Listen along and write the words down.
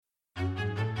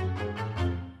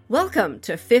Welcome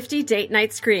to 50 Date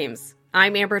Night Screams.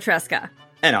 I'm Amber Tresca.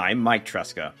 And I'm Mike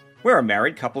Tresca. We're a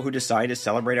married couple who decided to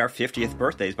celebrate our 50th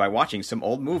birthdays by watching some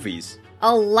old movies.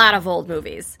 A lot of old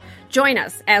movies. Join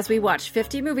us as we watch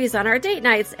 50 movies on our date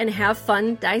nights and have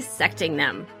fun dissecting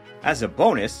them. As a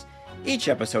bonus, each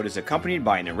episode is accompanied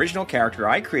by an original character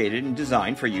I created and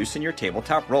designed for use in your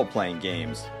tabletop role-playing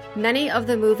games. Many of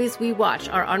the movies we watch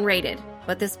are unrated,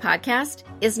 but this podcast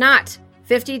is not.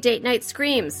 50 Date Night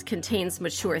Screams contains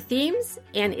mature themes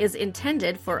and is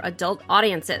intended for adult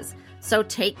audiences, so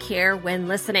take care when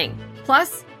listening.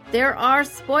 Plus, there are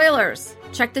spoilers.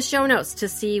 Check the show notes to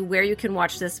see where you can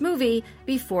watch this movie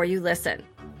before you listen.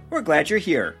 We're glad you're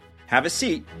here. Have a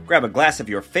seat, grab a glass of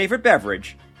your favorite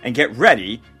beverage, and get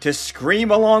ready to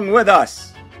scream along with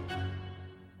us.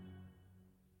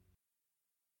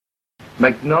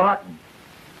 McNaughton.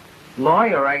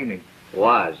 Lawyer, ain't he?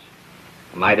 Was.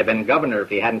 Might have been governor if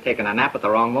he hadn't taken a nap at the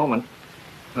wrong moment.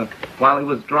 While he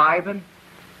was driving?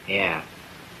 Yeah.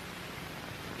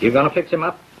 You gonna fix him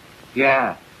up?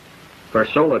 Yeah. For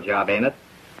a solo job, ain't it?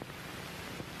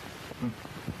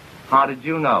 How did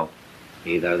you know?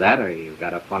 Either that or you've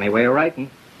got a funny way of writing.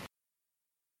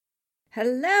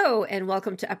 Hello, and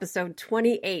welcome to episode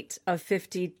 28 of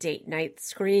 50 Date Night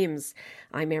Screams.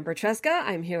 I'm Amber Tresca.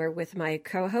 I'm here with my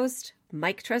co-host,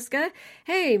 Mike Tresca.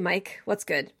 Hey, Mike, what's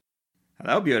good?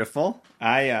 Hello, beautiful.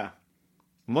 I'm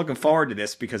looking forward to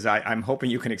this because I'm hoping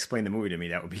you can explain the movie to me.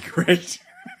 That would be great.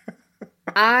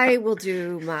 I will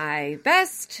do my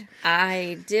best.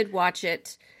 I did watch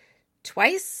it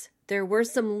twice. There were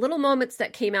some little moments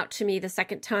that came out to me the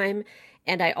second time,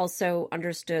 and I also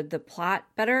understood the plot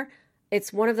better.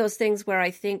 It's one of those things where I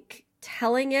think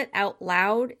telling it out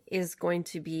loud is going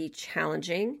to be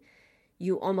challenging.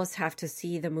 You almost have to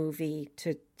see the movie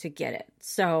to get it.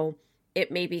 So it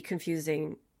may be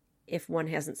confusing if one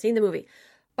hasn't seen the movie.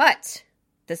 But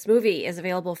this movie is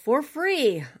available for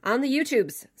free on the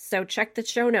YouTubes. So check the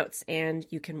show notes and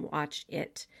you can watch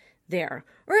it there.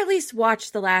 Or at least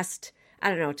watch the last,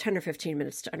 10 or 15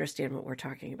 minutes to understand what we're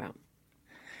talking about.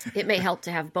 It may help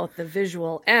to have both the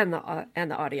visual and the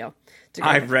audio together.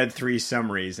 I've read 3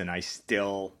 summaries and I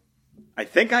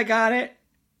think I got it,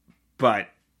 but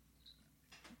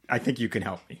I think you can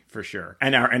help me for sure.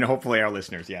 And hopefully our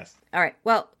listeners, yes. All right.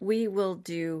 Well, we will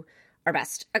do our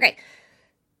best. Okay.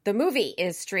 The movie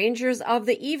is Strangers of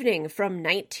the Evening from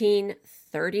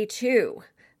 1932.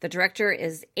 The director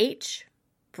is H.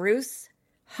 Bruce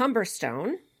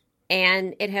Humberstone,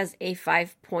 and it has a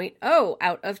 5.0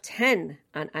 out of 10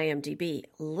 on IMDb.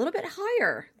 A little bit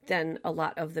higher than a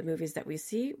lot of the movies that we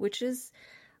see, which is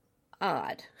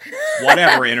odd.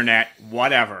 Whatever, internet.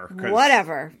 Whatever.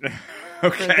 Whatever.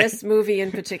 Okay. For this movie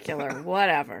in particular.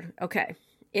 Whatever. Okay.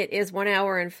 It is 1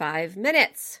 hour and 5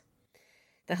 minutes.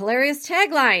 The hilarious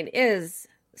tagline is,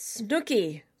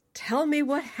 Snooki, tell me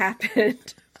what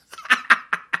happened.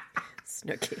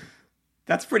 Snooki.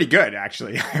 That's pretty good,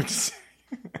 actually.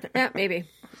 Yeah, maybe.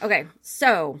 Okay,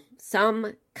 so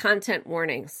some content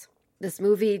warnings. This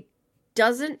movie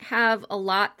doesn't have a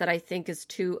lot that I think is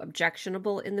too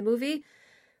objectionable in the movie.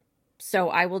 So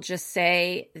I will just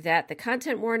say that the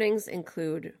content warnings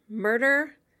include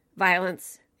murder,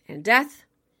 violence, and death.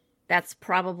 That's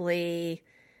probably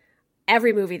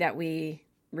every movie that we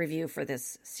review for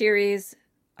this series.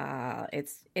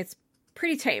 It's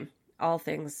pretty tame, all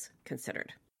things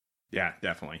considered. Yeah,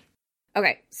 definitely.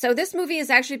 Okay, so this movie is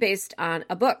actually based on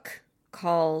a book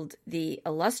called The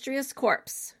Illustrious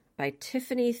Corpse by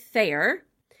Tiffany Thayer,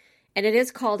 and it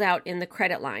is called out in the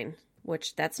credit line,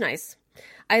 which that's nice.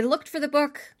 I looked for the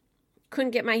book,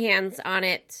 couldn't get my hands on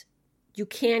it. You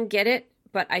can get it,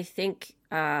 but I think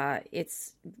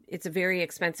it's a very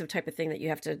expensive type of thing that you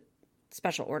have to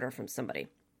special order from somebody.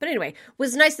 But anyway, it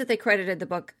was nice that they credited the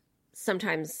book.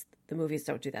 Sometimes the movies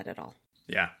don't do that at all.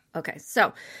 Yeah. Okay,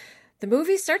 so the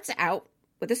movie starts out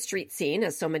with a street scene,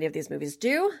 as so many of these movies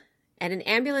do, and an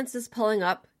ambulance is pulling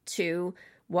up to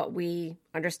what we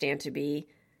understand to be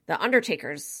the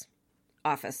Undertaker's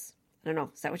office. I don't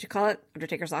know. Is that what you call it?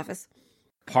 Undertaker's office?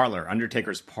 Parlor.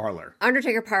 Undertaker's parlor.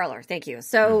 Undertaker parlor. Thank you.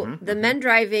 So the men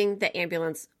driving the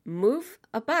ambulance move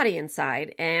a body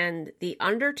inside, and the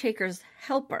Undertaker's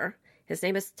helper, his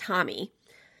name is Tommy,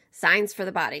 signs for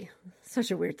the body. Such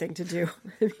a weird thing to do.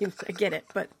 I mean, I get it,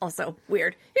 but also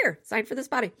weird. Here, sign for this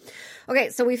body. Okay,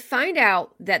 so we find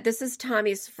out that this is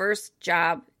Tommy's first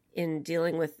job in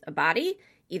dealing with a body,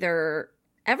 either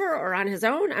ever or on his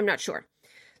own. I'm not sure.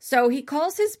 So he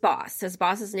calls his boss. His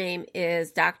boss's name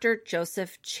is Dr.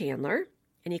 Joseph Chandler,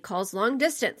 and he calls long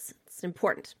distance. It's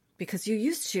important because you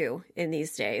used to, in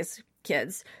these days,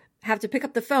 kids, have to pick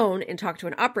up the phone and talk to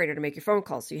an operator to make your phone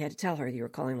call, so you had to tell her you were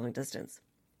calling long distance.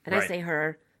 And Right. I say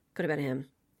her, could have been him,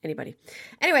 anybody.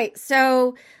 Anyway,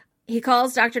 so he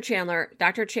calls Dr. Chandler.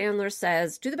 Dr. Chandler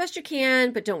says, do the best you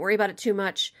can, but don't worry about it too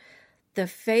much. The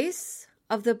face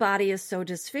of the body is so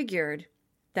disfigured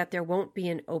that there won't be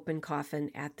an open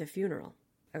coffin at the funeral.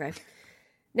 Okay.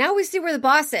 Now we see where the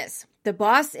boss is. The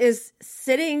boss is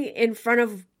sitting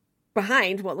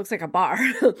behind what looks like a bar,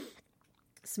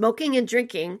 smoking and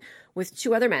drinking with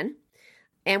two other men.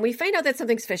 And we find out that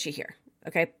something's fishy here.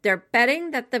 Okay. They're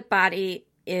betting that the body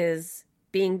is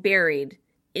being buried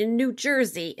in New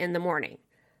Jersey in the morning.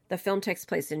 The film takes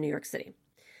place in New York City.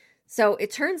 So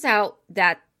it turns out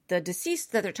that the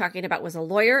deceased that they're talking about was a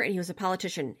lawyer and he was a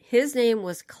politician. His name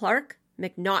was Clark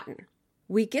McNaughton.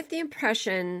 We get the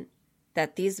impression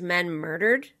that these men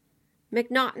murdered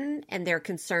McNaughton and they're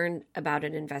concerned about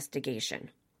an investigation.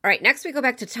 All right, next we go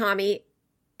back to Tommy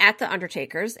at the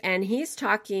Undertaker's and he's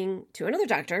talking to another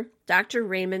doctor, Dr.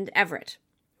 Raymond Everett.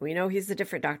 We know he's a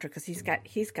different doctor because he's got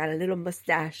a little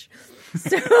mustache.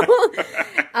 So,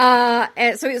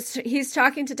 and so he's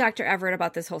talking to Dr. Everett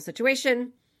about this whole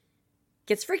situation.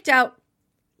 Gets freaked out,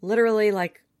 literally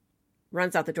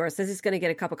runs out the door, says he's going to get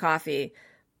a cup of coffee,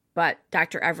 but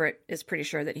Dr. Everett is pretty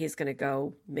sure that he's going to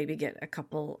go maybe get a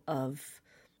couple of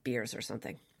beers or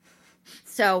something.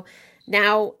 So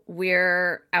now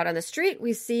we're out on the street.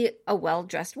 We see a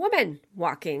well-dressed woman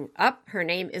walking up. Her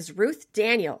name is Ruth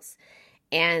Daniels.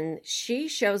 And she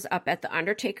shows up at the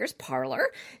Undertaker's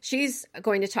parlor. She's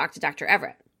going to talk to Dr.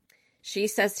 Everett. She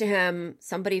says to him,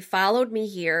 somebody followed me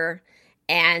here,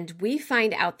 and we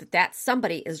find out that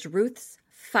somebody is Ruth's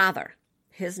father.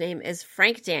 His name is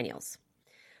Frank Daniels.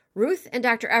 Ruth and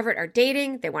Dr. Everett are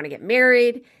dating. They want to get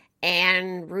married,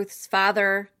 and Ruth's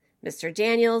father, Mr.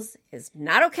 Daniels, is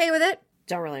not okay with it.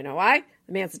 Don't really know why.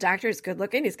 The man's a doctor. He's good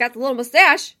looking. He's got the little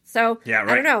mustache. So, Yeah, right.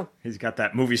 I don't know. He's got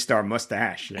that movie star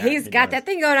mustache. Yeah, He's he got does. that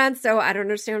thing going on, so I don't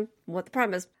understand what the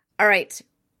problem is. All right.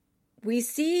 We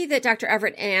see that Dr.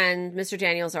 Everett and Mr.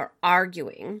 Daniels are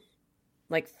arguing.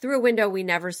 Through a window, we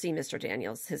never see Mr.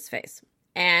 Daniels, his face.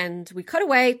 And we cut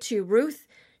away to Ruth.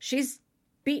 She's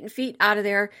beating feet out of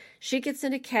there. She gets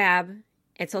in a cab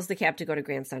and tells the cab to go to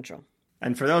Grand Central.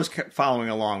 And for those following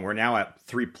along, we're now at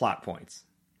 3 plot points,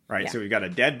 right? Yeah. So we've got a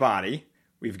dead body.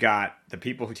 We've got the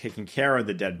people who are taking care of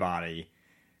the dead body.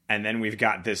 And then we've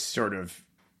got this sort of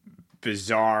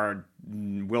bizarre,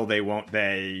 will they, won't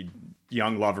they,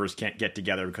 young lovers can't get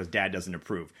together because dad doesn't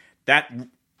approve.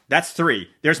 That's 3.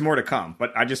 There's more to come,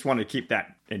 but I just want to keep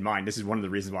that in mind. This is one of the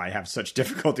reasons why I have such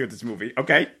difficulty with this movie.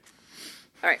 Okay.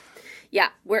 All right. Yeah,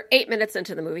 we're 8 minutes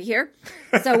into the movie here.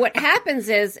 So what happens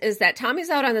is that Tommy's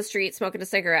out on the street smoking a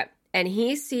cigarette, and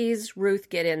he sees Ruth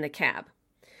get in the cab.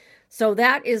 So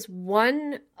that is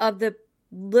one of the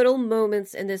little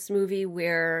moments in this movie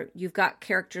where you've got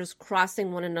characters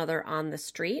crossing one another on the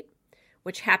street,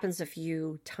 which happens a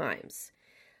few times,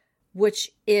 which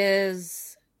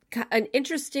is an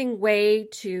interesting way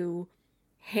to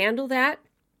handle that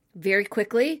very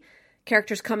quickly.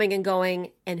 Characters coming and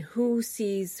going, and who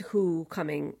sees who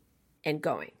coming and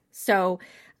going. So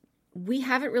we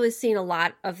haven't really seen a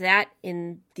lot of that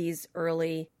in these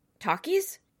early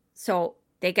talkies. So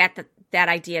they got that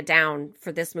idea down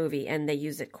for this movie, and they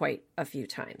use it quite a few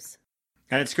times.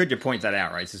 And it's good you point that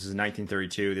out, right? This is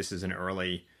 1932. This is an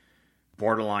early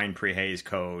borderline pre-Hays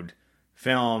Code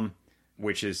film,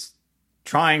 which is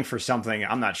trying for something.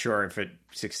 I'm not sure if it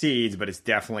succeeds, but it's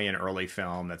definitely an early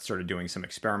film that's sort of doing some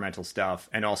experimental stuff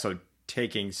and also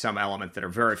taking some elements that are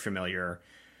very familiar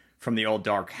from the old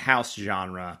dark house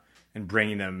genre and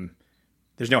bringing them.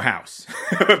 There's no house,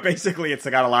 but basically it's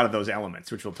got a lot of those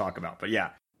elements, which we'll talk about. But yeah.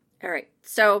 All right.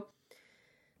 So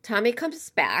Tommy comes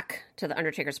back to the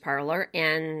Undertaker's parlor,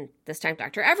 and this time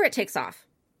Dr. Everett takes off.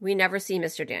 We never see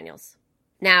Mr. Daniels.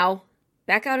 Now,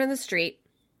 back out in the street,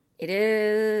 it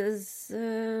is,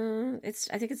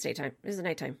 I think it's daytime. It is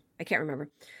nighttime. I can't remember.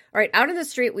 All right, out in the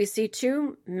street, we see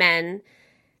 2 men.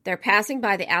 They're passing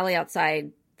by the alley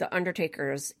outside the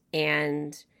Undertaker's,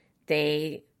 and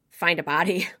they find a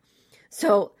body.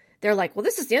 So they're like, well,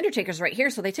 this is the Undertaker's right here.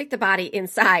 So they take the body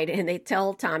inside, and they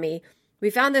tell Tommy,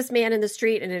 we found this man in the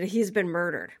street, and he's been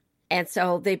murdered. And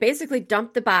so they basically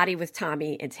dump the body with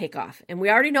Tommy and take off. And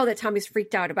we already know that Tommy's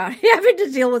freaked out about having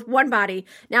to deal with one body.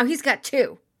 Now he's got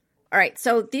 2. All right,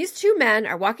 so these 2 men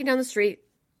are walking down the street.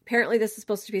 Apparently this is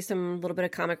supposed to be some little bit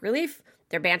of comic relief.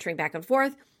 They're bantering back and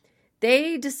forth.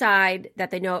 They decide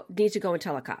that they need to go and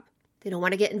tell a cop. They don't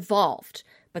want to get involved,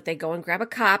 but they go and grab a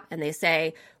cop and they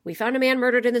say, we found a man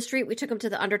murdered in the street. We took him to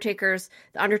the Undertaker's.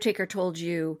 The Undertaker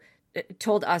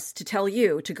told us to tell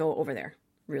you to go over there.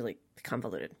 Really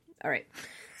convoluted. All right.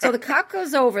 So the cop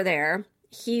goes over there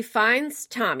he finds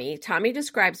Tommy. Tommy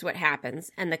describes what happens,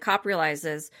 and the cop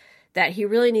realizes that he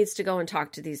really needs to go and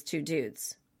talk to these two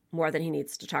dudes more than he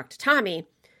needs to talk to Tommy.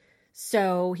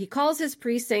 So he calls his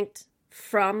precinct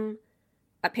from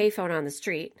a payphone on the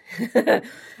street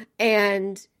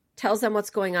and tells them what's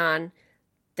going on.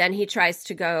 Then he tries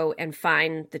to go and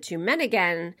find the two men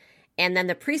again, and then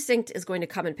the precinct is going to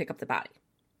come and pick up the body.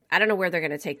 I don't know where they're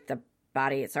going to take the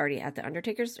body. It's already at the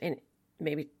undertaker's, and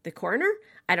maybe the coroner?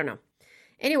 I don't know.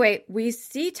 Anyway, we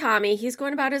see Tommy. He's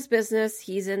going about his business.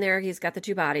 He's in there. He's got the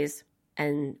two bodies,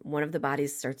 and one of the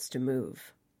bodies starts to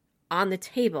move on the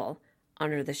table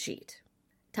under the sheet.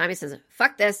 Tommy says,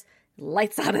 fuck this,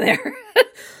 lights out of there.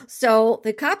 So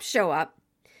the cops show up.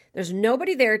 There's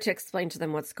nobody there to explain to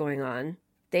them what's going on.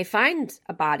 They find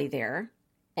a body there,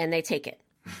 and they take it.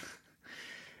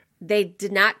 They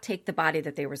did not take the body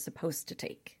that they were supposed to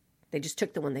take. They just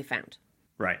took the one they found.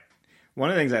 Right. One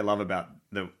of the things I love about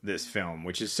this film,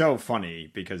 which is so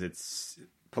funny because it's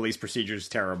police procedures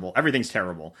terrible, everything's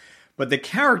terrible, but the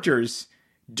characters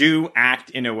do act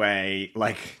in a way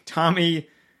like Tommy,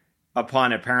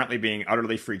 upon apparently being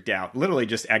utterly freaked out, literally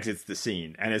just exits the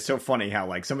scene. And it's so funny how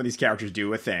like some of these characters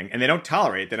do a thing and they don't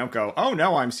tolerate it. They don't go, oh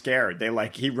no, I'm scared. They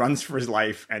like, he runs for his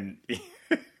life and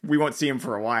we won't see him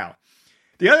for a while.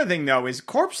 The other thing though is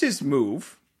corpses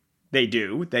move. They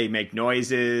do. They make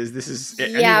noises. This is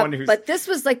anyone who's... but this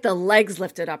was like the legs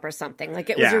lifted up or something. Like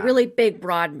it was a really big,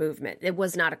 broad movement. It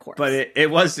was not a corpse. But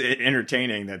it was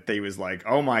entertaining that they was like,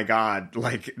 oh my God,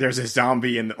 like there's a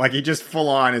zombie and like he just full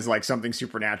on is like something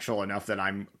supernatural enough that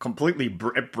I'm completely,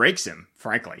 it breaks him,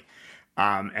 frankly.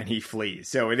 And he flees.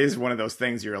 So it is one of those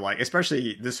things you're like,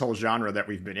 especially this whole genre that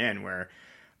we've been in where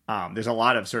there's a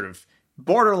lot of sort of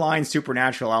borderline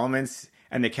supernatural elements.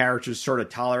 And the characters sort of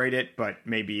tolerate it, but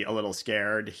maybe a little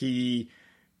scared. He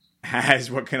has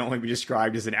what can only be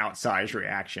described as an outsized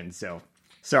reaction. So,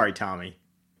 sorry, Tommy.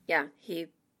 Yeah,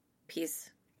 peace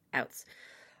outs.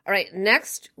 All right,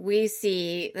 next we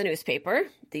see the newspaper,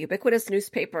 the ubiquitous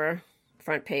newspaper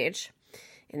front page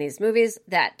in these movies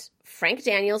that Frank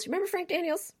Daniels, remember Frank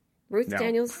Daniels? Ruth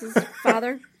Daniels'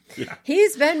 father? Yeah.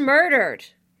 He's been murdered.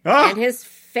 And his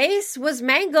face was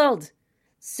mangled.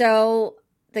 So...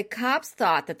 the cops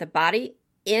thought that the body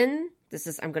I'm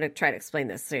going to try to explain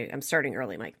this. So I'm starting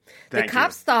early, Mike. The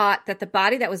cops thought that the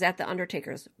body that was at the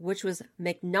Undertaker's, which was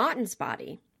McNaughton's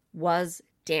body, was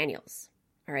Daniels.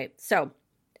 All right. So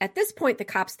at this point, the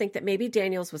cops think that maybe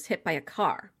Daniels was hit by a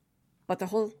car, but the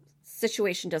whole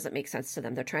situation doesn't make sense to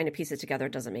them. They're trying to piece it together.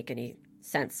 It doesn't make any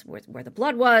sense where the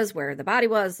blood was, where the body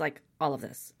was, like all of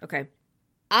this. Okay.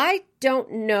 I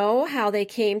don't know how they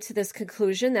came to this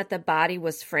conclusion that the body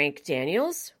was Frank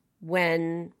Daniels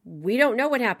when we don't know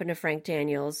what happened to Frank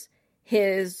Daniels.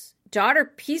 His daughter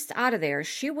pieced out of there.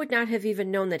 She would not have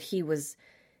even known that he was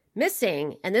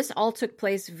missing. And this all took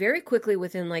place very quickly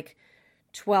within like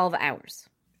 12 hours.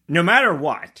 No matter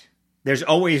what, there's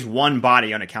always one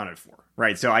body unaccounted for,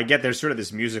 right? So I get there's sort of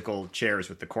this musical chairs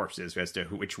with the corpses as to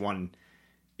which one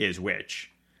is which.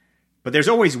 But there's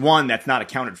always one that's not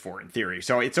accounted for in theory.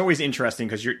 So it's always interesting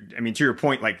because to your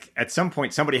point, like at some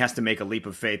point somebody has to make a leap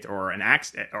of faith or an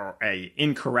accident or a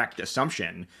incorrect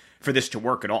assumption for this to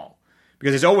work at all.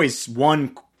 Because there's always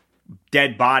one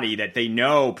dead body that they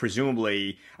know,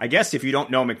 presumably, I guess if you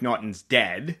don't know McNaughton's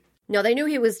dead. No, they knew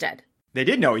he was dead. They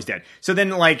did know he's dead. So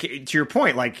then like to your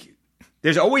point, like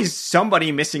there's always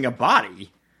somebody missing a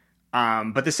body.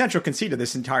 But the central conceit of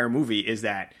this entire movie is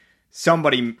that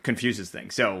somebody confuses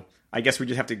things. So I guess we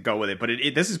just have to go with it. But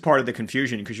this is part of the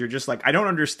confusion because you're just like, I don't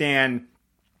understand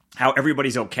how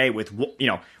everybody's okay with,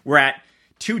 we're at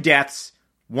 2 deaths,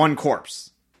 1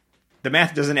 corpse. The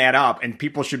math doesn't add up and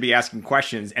people should be asking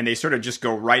questions and they sort of just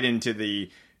go right into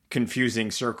the confusing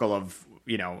circle of,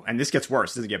 and this gets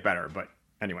worse. It doesn't get better. But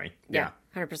anyway. Yeah.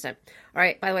 100%. All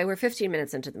right. By the way, we're 15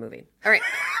 minutes into the movie. All right.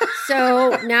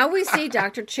 So now we see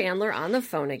Dr. Chandler on the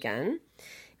phone again.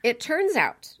 It turns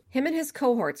out him and his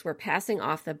cohorts were passing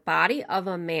off the body of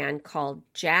a man called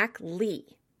Jack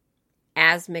Lee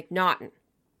as McNaughton.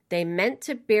 They meant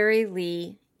to bury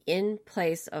Lee in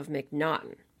place of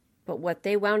McNaughton. But what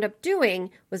they wound up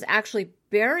doing was actually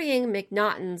burying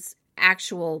McNaughton's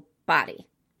actual body.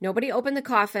 Nobody opened the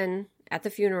coffin at the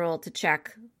funeral to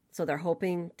check, so they're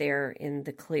hoping they're in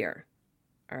the clear.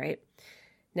 All right.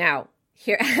 Now,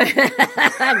 here,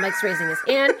 Mike's raising his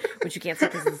hand, which you can't see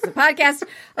because this is a podcast,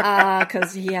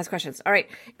 because he has questions. All right.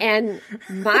 And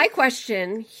my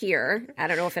question here, I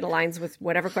don't know if it aligns with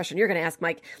whatever question you're going to ask,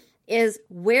 Mike, is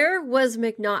where was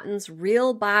McNaughton's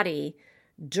real body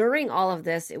during all of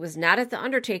this? It was not at the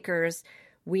Undertaker's.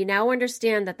 We now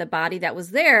understand that the body that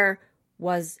was there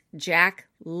was Jack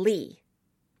Lee.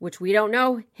 which we don't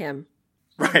know him.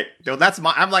 Right. So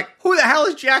I'm like, who the hell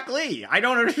is Jack Lee? I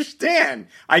don't understand.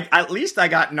 At least I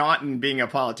got Naughton being a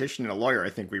politician and a lawyer. I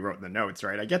think we wrote in the notes,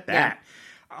 right? I get that.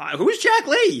 Yeah. Who's Jack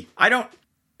Lee?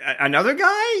 Another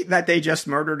guy that they just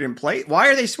murdered in place? Why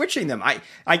are they switching them?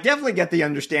 I definitely get the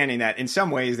understanding that in some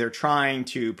ways they're trying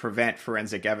to prevent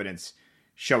forensic evidence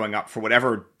showing up for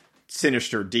whatever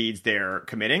sinister deeds they're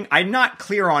committing. I'm not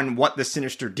clear on what the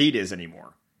sinister deed is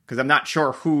anymore, because I'm not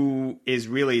sure who is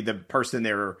really the person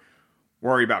they're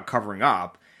worried about covering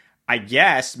up. I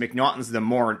guess McNaughton's the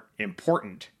more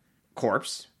important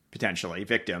corpse, potentially,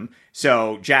 victim.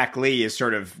 So Jack Lee is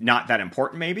sort of not that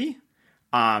important, maybe.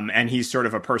 And he's sort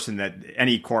of a person that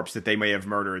any corpse that they may have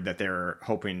murdered that they're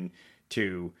hoping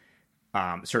to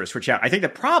sort of switch out. I think the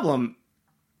problem,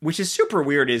 which is super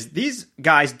weird, is these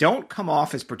guys don't come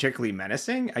off as particularly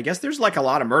menacing. I guess there's like a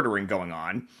lot of murdering going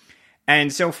on.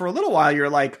 And so for a little while, you're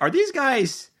like, are these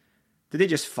guys, did they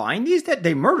just find these that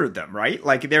they murdered them, right?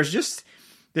 Like they're just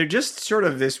sort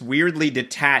of this weirdly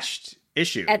detached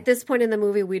issue. At this point in the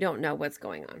movie, we don't know what's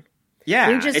going on.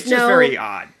 Yeah, it's just very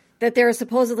odd. That there are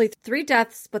supposedly 3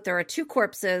 deaths, but there are 2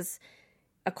 corpses.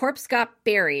 A corpse got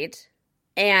buried,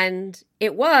 and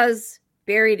it was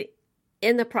buried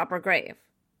in the proper grave.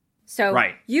 So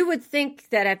You would think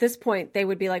that at this point they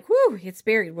would be like, "Whoo, it's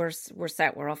buried. We're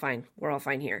set. We're all fine. We're all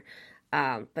fine here."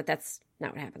 But that's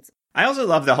not what happens. I also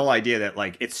love the whole idea that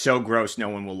like it's so gross no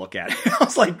one will look at it. I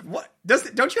was like, "What?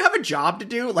 Don't you have a job to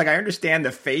do?" Like I understand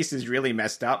the face is really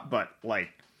messed up, but like,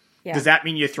 does that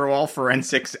mean you throw all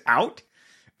forensics out?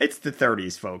 It's the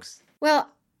 30s, folks. Well,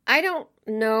 I don't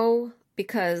know,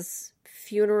 because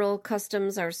funeral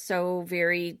customs are so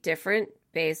very different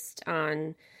based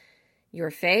on your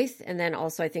faith. And then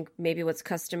also I think maybe what's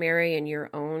customary in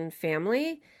your own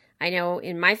family. I know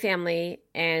in my family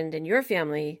and in your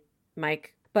family,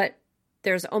 Mike, but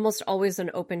there's almost always an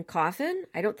open coffin.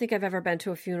 I don't think I've ever been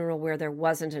to a funeral where there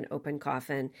wasn't an open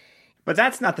coffin. But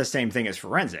that's not the same thing as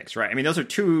forensics, right? I mean, those are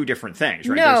 2 different things,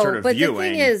 right? No, sort of but the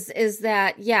thing is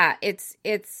that, it's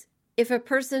if a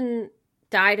person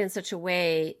died in such a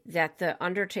way that the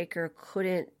undertaker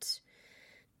couldn't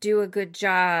do a good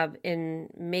job in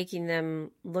making them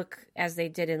look as they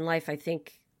did in life, I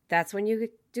think that's when you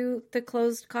do the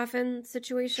closed coffin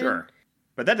situation. Sure.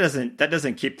 But that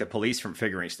doesn't keep the police from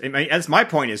figuring. I mean, as my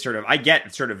point is sort of, I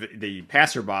get sort of the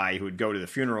passerby who would go to the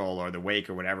funeral or the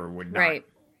wake or whatever would not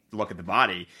look at the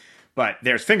body, but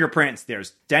there's fingerprints,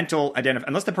 there's dental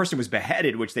unless the person was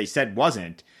beheaded, which they said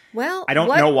wasn't. Well, I don't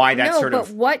know why that sort of.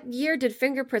 But what year did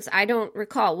fingerprints? I don't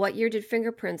recall. What year did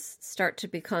fingerprints start to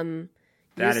become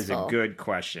That useful? Is a good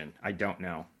question. I don't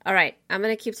know. All right, I'm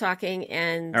going to keep talking,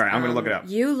 and all right, I'm going to look it up.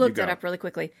 You looked it up really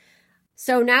quickly.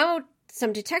 So now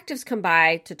some detectives come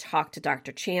by to talk to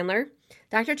Dr. Chandler.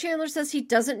 Dr. Chandler says he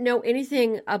doesn't know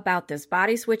anything about this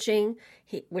body switching,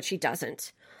 which he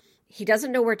doesn't. He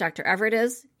doesn't know where Dr. Everett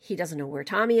is. He doesn't know where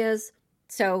Tommy is.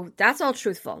 So that's all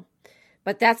truthful.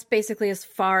 But that's basically as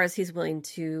far as he's willing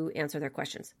to answer their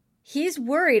questions. He's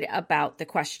worried about the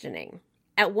questioning.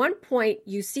 At one point,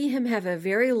 you see him have a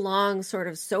very long sort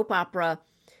of soap opera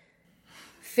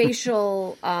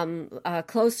facial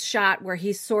close shot where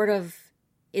he sort of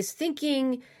is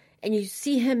thinking, and you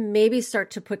see him maybe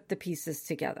start to put the pieces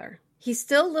together. He's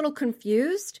still a little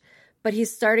confused, but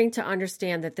he's starting to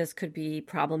understand that this could be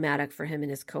problematic for him and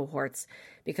his cohorts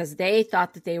because they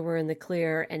thought that they were in the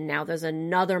clear, and now there's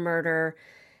another murder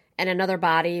and another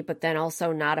body, but then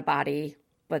also not a body,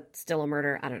 but still a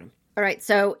murder. I don't know. All right,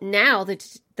 so now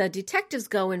the detectives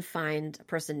go and find a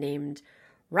person named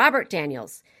Robert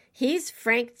Daniels. He's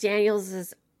Frank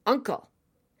Daniels' uncle.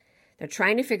 They're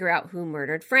trying to figure out who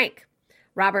murdered Frank.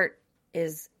 Robert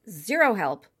is zero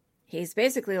help. He's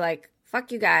basically like,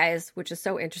 fuck you guys, which is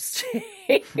so interesting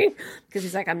because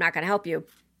he's like, I'm not going to help you.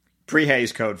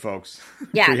 Pre-Hays Code, folks.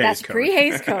 Yeah, pre-Hays that's code.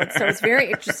 pre-Hays Code. So it's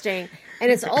very interesting.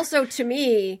 And it's also, to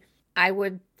me, I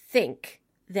would think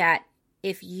that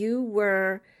if you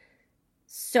were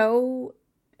so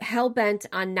hell-bent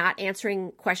on not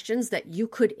answering questions that you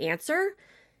could answer,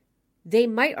 they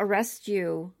might arrest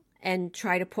you and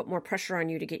try to put more pressure on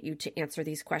you to get you to answer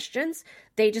these questions.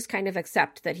 They just kind of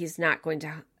accept that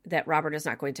that Robert is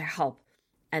not going to help.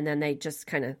 And then they just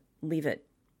kind of leave it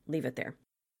there.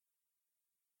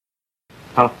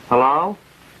 Hello?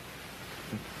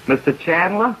 Mr.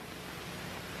 Chandler?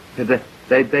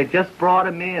 They just brought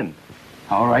him in.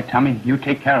 All right, Tommy, you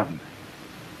take care of him.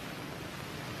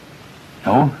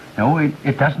 No,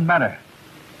 it doesn't matter.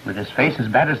 With his face as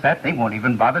bad as that, they won't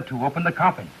even bother to open the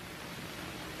coffin.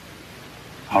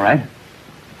 All right,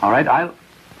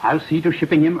 I'll see to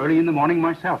shipping him early in the morning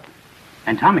myself.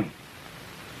 And Tommy,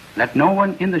 Let no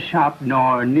one in the shop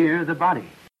nor near the body.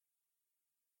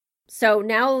 So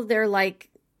now they're like,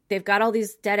 they've got all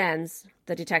these dead ends,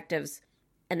 the detectives,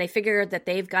 and they figure that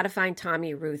they've got to find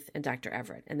Tommy, Ruth, and Dr.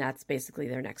 Everett. And that's basically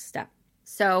their next step.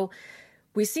 So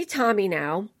we see Tommy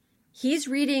now. He's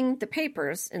reading the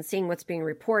papers and seeing what's being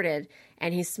reported,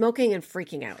 and he's smoking and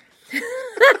freaking out.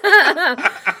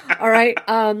 All right.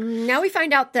 Now we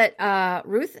find out that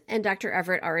Ruth and Dr.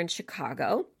 Everett are in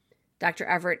Chicago. Dr.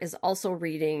 Everett is also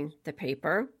reading the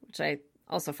paper, which I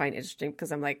also find interesting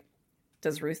because I'm like,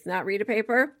 does Ruth not read a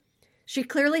paper? She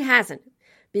clearly hasn't,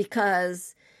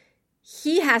 because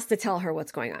he has to tell her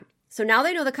what's going on. So now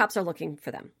they know the cops are looking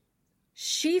for them.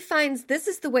 This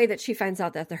is the way that she finds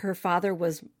out that her father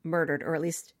was murdered, or at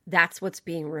least that's what's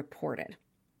being reported.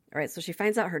 All right, so she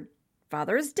finds out her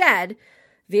father is dead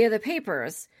via the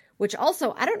papers, which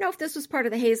also, I don't know if this was part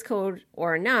of the Hays Code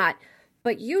or not,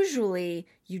 but usually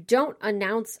you don't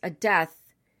announce a death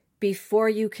before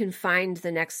you can find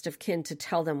the next of kin to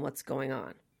tell them what's going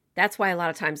on. That's why a lot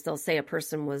of times they'll say a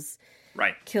person was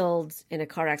killed in a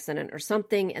car accident or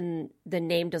something, and the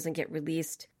name doesn't get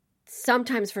released,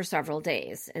 sometimes for several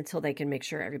days, until they can make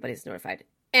sure everybody's notified.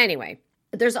 Anyway,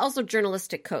 there's also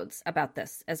journalistic codes about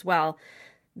this as well.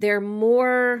 They're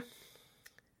more,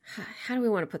 how do we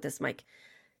want to put this, Mike?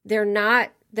 They're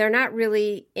not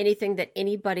really anything that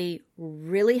anybody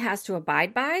really has to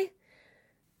abide by.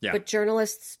 Yeah. But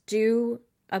journalists do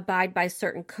abide by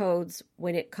certain codes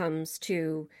when it comes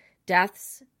to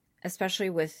deaths,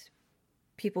 especially with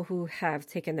people who have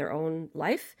taken their own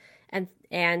life, and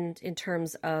in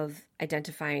terms of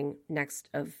identifying next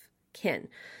of kin.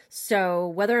 So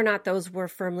whether or not those were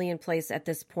firmly in place at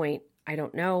this point, I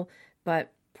don't know.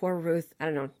 But poor Ruth, I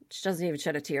don't know. She doesn't even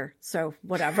shed a tear. So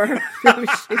whatever.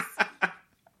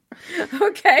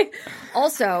 Okay.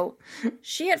 Also,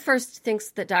 she at first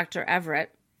thinks that Dr.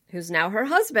 Everett, who's now her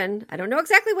husband, I don't know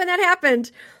exactly when that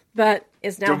happened, but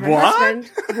is now her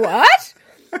husband. What?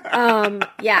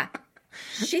 Yeah.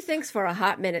 She thinks for a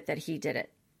hot minute that he did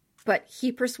it, but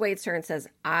he persuades her and says,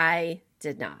 I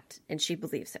did not. And she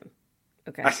believes him.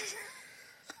 Okay.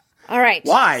 All right.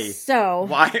 Why? So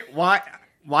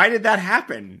why did that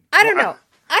happen? I don't know.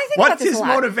 I think what's his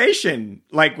motivation?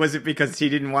 Like, was it because he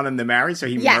didn't want him to marry, so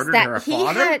he murdered her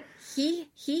father?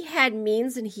 He had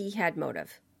means and he had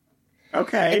motive.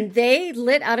 Okay. And they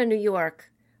lit out of New York.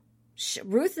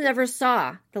 Ruth never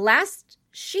saw. The last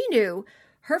she knew,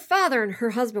 her father and her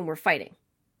husband were fighting,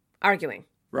 arguing.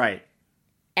 Right.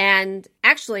 And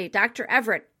actually, Dr.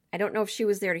 Everett, I don't know if she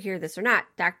was there to hear this or not.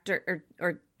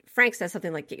 Or Frank says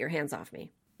something like, "Get your hands off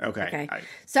me." Okay.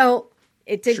 So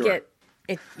it did get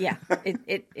it. Yeah,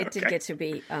 it did get to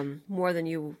be more than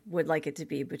you would like it to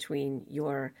be between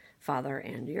your father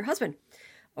and your husband,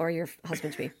 or your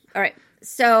husband to be. All right.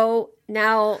 So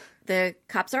now the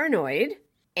cops are annoyed,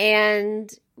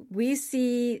 and we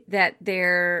see that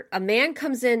a man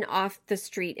comes in off the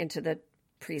street into the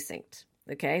precinct.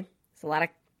 Okay. There's a lot of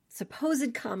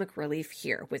supposed comic relief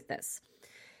here with this.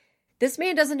 This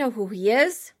man doesn't know who he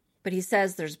is, but he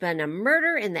says there's been a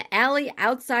murder in the alley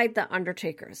outside the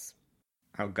Undertaker's.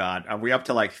 Oh, God. Are we up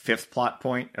to like fifth plot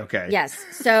point? Okay. Yes.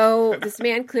 So this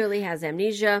man clearly has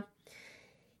amnesia.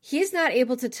 He's not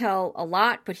able to tell a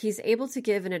lot, but he's able to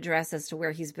give an address as to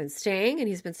where he's been staying, and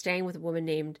he's been staying with a woman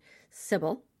named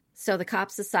Sybil. So the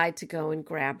cops decide to go and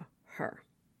grab her.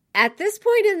 At this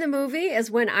point in the movie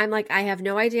is when I'm like, I have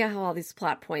no idea how all these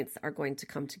plot points are going to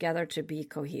come together to be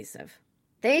cohesive.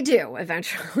 They do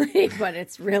eventually, but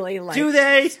it's really like... Do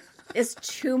they? It's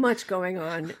too much going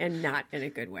on and not in a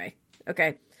good way.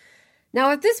 Okay.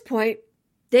 Now at this point,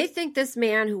 they think this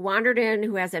man who wandered in,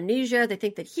 who has amnesia, they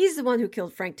think that he's the one who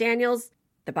killed Frank Daniels,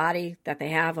 the body that they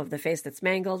have of the face that's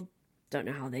mangled. Don't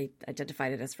know how they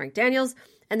identified it as Frank Daniels.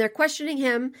 And they're questioning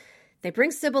him. They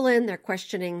bring Sybil in. They're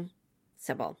questioning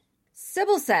Sybil.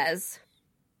 Sybil says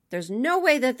there's no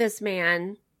way that this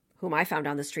man, whom I found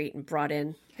on the street and brought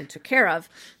in and took care of,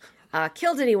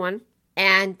 killed anyone.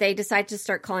 And they decide to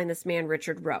start calling this man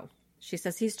Richard Rowe. She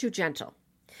says he's too gentle.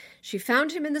 She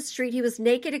found him in the street. He was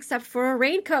naked except for a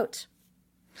raincoat.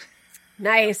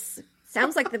 Nice.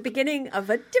 Sounds like the beginning of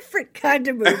a different kind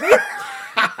of movie.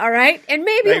 All right. And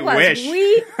maybe it was. Wish.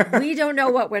 We don't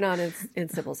know what went on in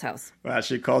Sybil's house. Well,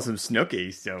 she calls him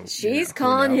Snooky. So she's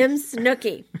calling him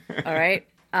Snooky. All right.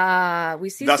 We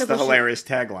see that's Sybil, the hilarious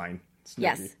tagline. Snooky.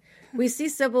 Yes. We see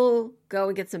Sybil go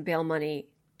and get some bail money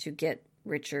to get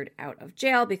Richard out of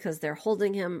jail because they're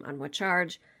holding him on what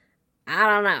charge? I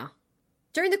don't know.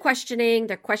 During the questioning,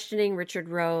 they're questioning Richard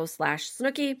Rowe /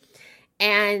 Snooky,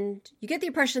 and you get the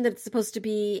impression that it's supposed to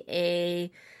be a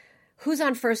who's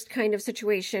on first kind of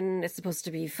situation. It's supposed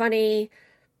to be funny.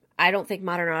 I don't think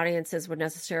modern audiences would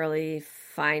necessarily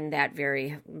find that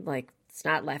very, like, it's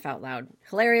not laugh out loud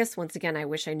hilarious. Once again, I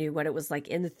wish I knew what it was like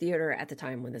in the theater at the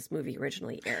time when this movie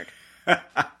originally aired.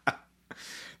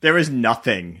 There is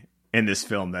nothing in this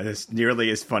film that is nearly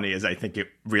as funny as I think it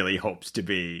really hopes to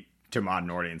be to modern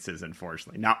audiences,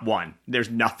 unfortunately. Not one. There's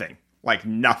nothing. Like,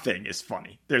 nothing is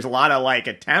funny. There's a lot of, like,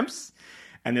 attempts,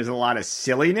 and there's a lot of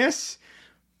silliness,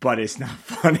 but it's not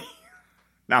funny.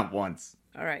 Not once.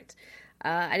 All right.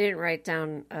 I didn't write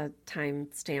down a time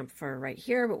stamp for right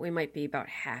here, but we might be about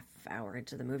half hour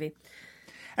into the movie.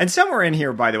 And somewhere in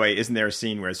here, by the way, isn't there a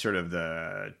scene where sort of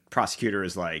the prosecutor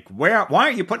is like, why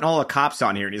aren't you putting all the cops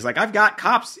on here? And he's like, I've got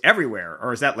cops everywhere.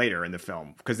 Or is that later in the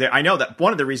film? Because I know that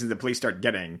one of the reasons the police start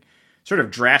getting sort of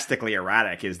drastically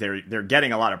erratic is they're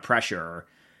getting a lot of pressure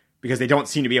because they don't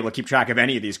seem to be able to keep track of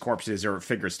any of these corpses or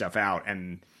figure stuff out.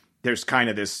 And there's kind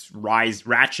of this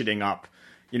ratcheting up,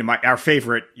 our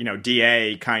favorite,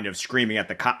 DA kind of screaming at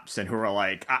the cops and who are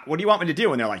like, what do you want me to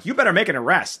do? And they're like, you better make an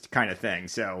arrest kind of thing.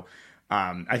 So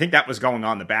I think that was going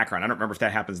on in the background. I don't remember if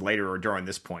that happens later or during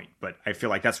this point, but I feel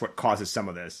like that's what causes some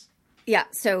of this. Yeah,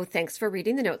 so thanks for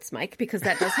reading the notes, Mike, because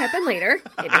that does happen later.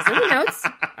 It is in the notes.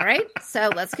 All right, so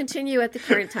let's continue at the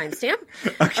current timestamp.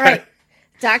 Okay. All right,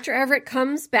 Dr. Everett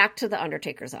comes back to the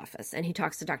Undertaker's office, and he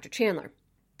talks to Dr. Chandler.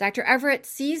 Dr. Everett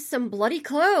sees some bloody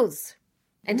clothes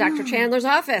in Dr. Chandler's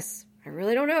office. I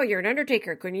really don't know. You're an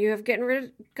Undertaker. Couldn't you have gotten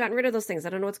rid of those things? I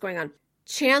don't know what's going on.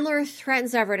 Chandler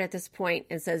threatens Everett at this point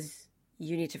and says,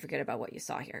 you need to forget about what you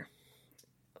saw here.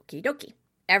 Okie dokie.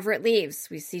 Everett leaves.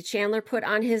 We see Chandler put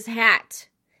on his hat.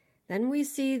 Then we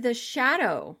see the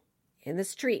shadow in the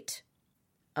street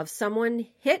of someone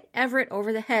hit Everett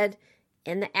over the head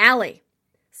in the alley.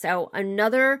 So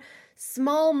another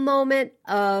small moment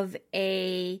of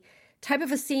a type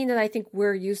of a scene that I think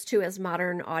we're used to as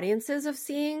modern audiences of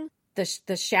seeing.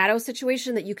 The shadow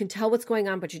situation that you can tell what's going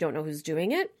on, but you don't know who's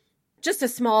doing it. Just a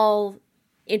small,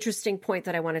 interesting point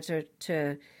that I wanted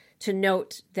to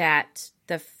note that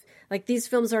these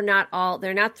films are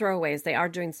they're not throwaways. They are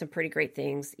doing some pretty great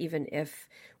things, even if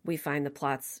we find the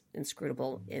plots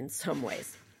inscrutable in some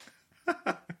ways.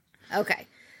 Okay.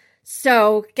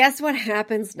 So guess what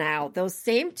happens now? Those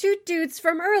same two dudes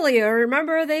from earlier,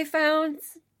 remember they found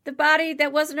the body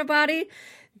that wasn't a body?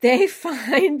 They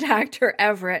find Dr.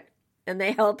 Everett and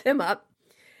they help him up.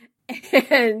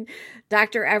 And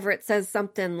Dr. Everett says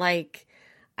something like,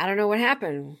 I don't know what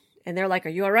happened. And they're like, are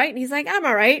you all right? And he's like, I'm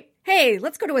all right. Hey,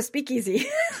 let's go to a speakeasy.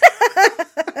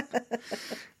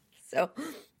 So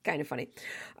kind of funny.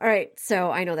 All right.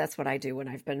 So I know that's what I do when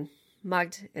I've been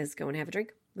mugged, is go and have a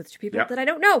drink with two people that I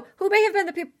don't know who may have been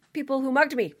the people who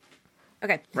mugged me.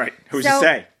 Okay. Right. Who's to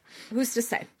say? Who's to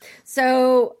say?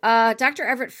 So Dr.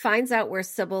 Everett finds out where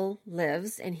Sybil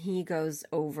lives and he goes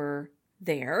over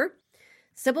there.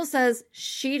 Sybil says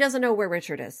she doesn't know where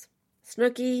Richard is.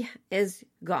 Snooky is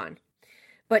gone.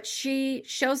 But she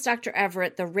shows Dr.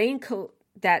 Everett the raincoat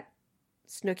that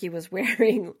Snooky was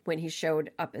wearing when he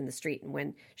showed up in the street and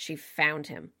when she found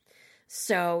him.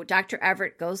 So Dr.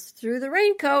 Everett goes through the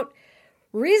raincoat.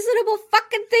 Reasonable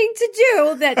fucking thing to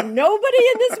do that nobody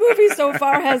in this movie so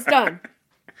far has done.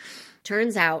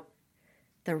 Turns out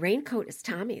the raincoat is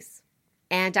Tommy's.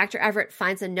 And Dr. Everett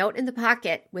finds a note in the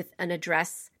pocket with an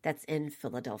address that's in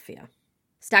Philadelphia.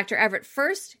 So Dr. Everett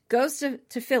first goes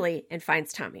to Philly and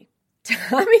finds Tommy.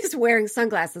 Tommy's wearing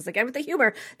sunglasses. Again, with the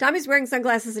humor, Tommy's wearing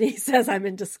sunglasses and he says, I'm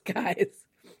in disguise.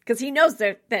 Because he knows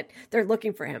that they're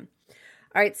looking for him.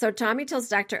 All right, so Tommy tells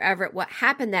Dr. Everett what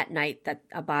happened that night, that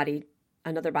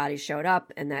another body showed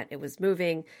up and that it was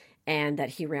moving and that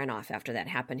he ran off after that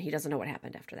happened. He doesn't know what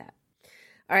happened after that.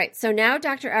 All right, so now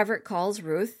Dr. Everett calls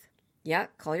Ruth. Yeah,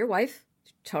 call your wife.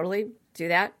 Totally do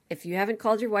that. If you haven't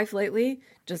called your wife lately,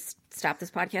 just stop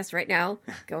this podcast right now.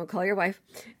 Go and call your wife.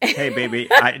 Hey, baby,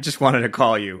 I just wanted to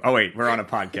call you. Oh, wait, we're on a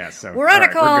podcast. So we're on a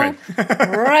call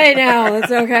right now.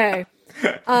 It's okay.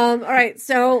 All right,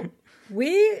 so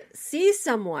we see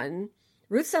someone.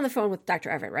 Ruth's on the phone with Dr.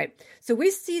 Everett, right? So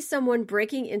we see someone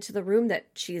breaking into the room that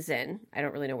she's in. I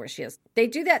don't really know where she is. They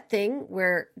do that thing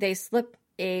where they slip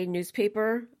a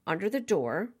newspaper under the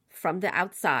door from the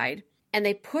outside, and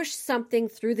they push something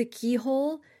through the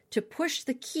keyhole to push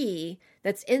the key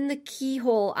that's in the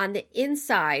keyhole on the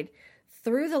inside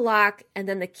through the lock, and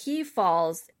then the key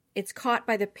falls. It's caught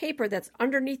by the paper that's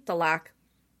underneath the lock.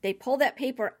 They pull that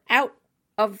paper out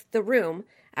of the room,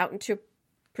 out into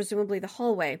presumably the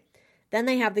hallway. Then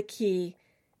they have the key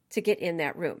to get in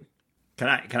that room. Can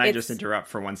I just interrupt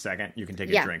for 1 second? You can take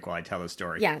a drink while I tell the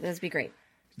story. Yeah, that'd be great.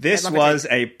 This was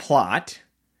a plot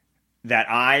that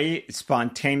I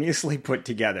spontaneously put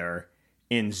together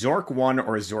in Zork 1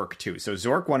 or Zork 2. So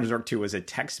Zork 1 and Zork 2 was a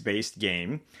text-based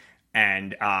game.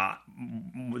 And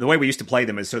the way we used to play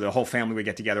them is so the whole family would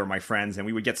get together with my friends and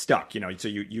we would get stuck, so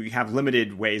you have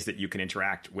limited ways that you can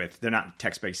interact with. They're not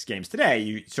text-based games today.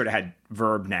 You sort of had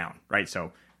verb noun, right?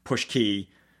 So push key,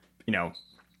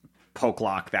 poke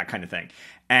lock, that kind of thing.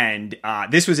 And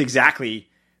this was exactly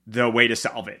the way to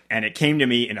solve it. And it came to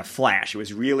me in a flash. It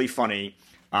was really funny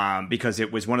because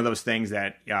it was one of those things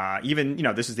that even,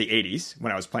 this is the 80s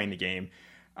when I was playing the game.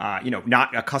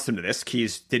 Not accustomed to this.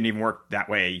 Keys didn't even work that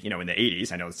way, in the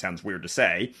 80s. I know it sounds weird to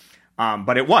say,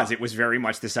 but it was very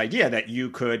much this idea that you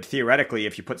could theoretically,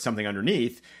 if you put something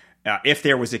underneath, if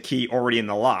there was a key already in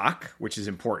the lock, which is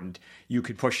important, you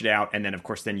could push it out. And then, of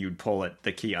course, then you'd pull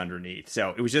the key underneath.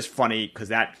 So it was just funny because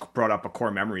that brought up a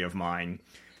core memory of mine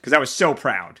because I was so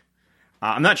proud.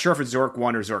 I'm not sure if it's Zork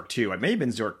 1 or Zork 2. It may have been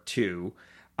Zork 2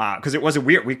 because it was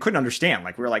we couldn't understand.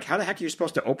 Like, we were like, how the heck are you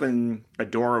supposed to open a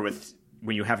door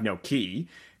when you have no key?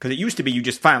 Because it used to be you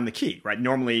just found the key, right?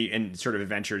 Normally in sort of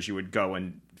adventures, you would go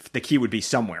and the key would be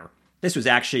somewhere. This was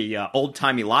actually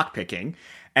old-timey lockpicking,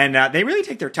 and they really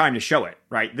take their time to show it,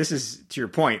 right? This is, to your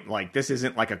point, like this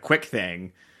isn't like a quick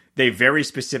thing. They very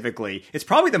specifically, it's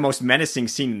probably the most menacing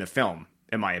scene in the film,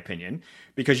 in my opinion,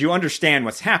 because you understand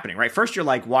what's happening, right? First, you're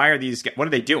like, what are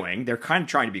they doing? They're kind of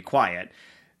trying to be quiet.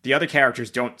 The other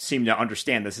characters don't seem to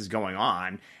understand this is going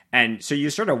on. And so you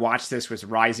sort of watch this with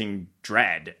rising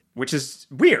dread, which is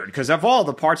weird because of all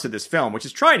the parts of this film, which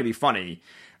is trying to be funny.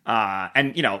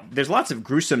 And there's lots of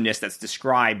gruesomeness that's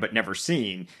described but never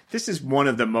seen. This is one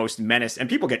of the most and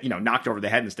people get, knocked over the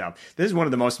head and stuff. This is one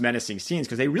of the most menacing scenes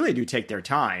because they really do take their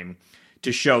time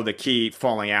to show the key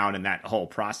falling out and that whole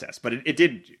process. But it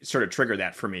did sort of trigger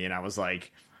that for me. And I was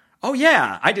like, oh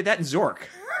yeah, I did that in Zork.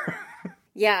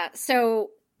 Yeah.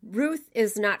 So Ruth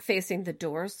is not facing the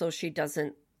door, so she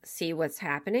doesn't see what's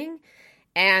happening.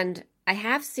 And I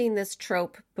have seen this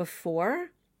trope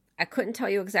before. I couldn't tell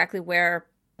you exactly where,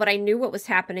 but I knew what was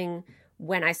happening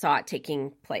when I saw it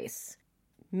taking place.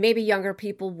 Maybe younger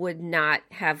people would not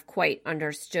have quite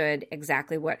understood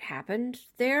exactly what happened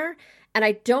there. And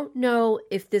I don't know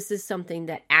if this is something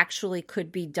that actually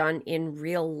could be done in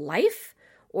real life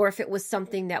or if it was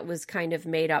something that was kind of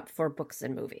made up for books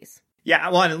and movies. Yeah,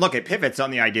 well, and look, it pivots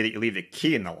on the idea that you leave the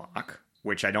key in the lock,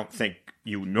 which I don't think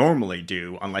you normally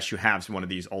do unless you have one of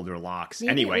these older locks.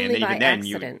 Maybe anyway. Only And then by even then,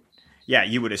 accident.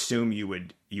 you would assume you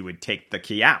would take the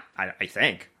key out. I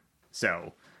think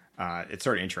so. It's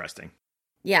sort of interesting.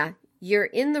 Yeah, you're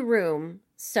in the room,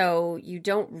 so you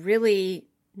don't really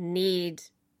need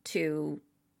to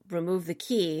remove the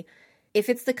key. If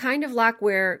it's the kind of lock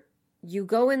where you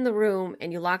go in the room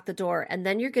and you lock the door, and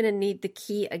then you're going to need the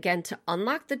key again to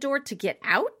unlock the door to get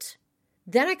out,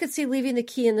 then I could see leaving the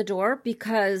key in the door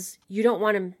because you don't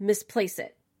want to misplace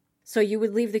it. So you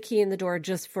would leave the key in the door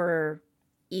just for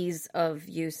ease of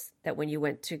use, that when you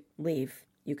went to leave,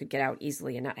 you could get out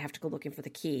easily and not have to go looking for the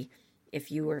key if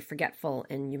you were forgetful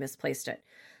and you misplaced it.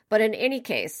 But in any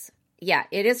case, yeah,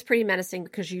 it is pretty menacing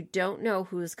because you don't know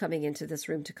who's coming into this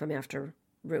room to come after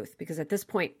Ruth, because at this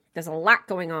point there's a lot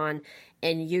going on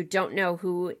and you don't know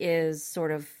who is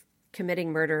sort of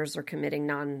committing murders or committing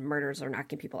non-murders or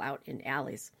knocking people out in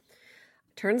alleys.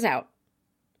 Turns out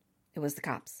it was the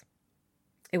cops.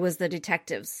 It was the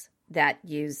detectives that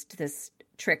used this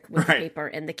trick with the paper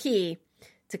and the key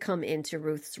to come into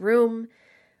Ruth's room,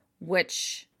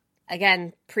 which,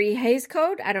 again, pre-Hays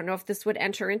Code, I don't know if this would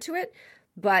enter into it,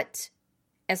 but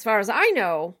as far as I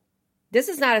know, this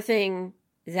is not a thing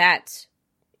that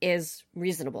is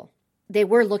reasonable. They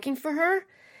were looking for her.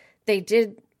 They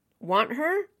did want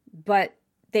her, but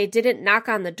they didn't knock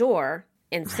on the door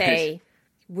and say,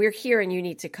 we're here and you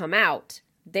need to come out.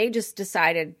 They just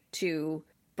decided to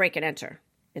break and enter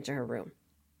into her room.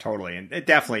 Totally. And it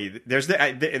definitely,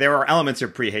 there are elements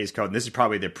of pre-Hays Code, and this is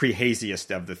probably the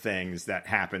pre-haziest of the things that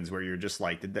happens where you're just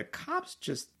like, did the cops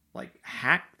just like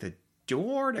hack the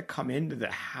door to come into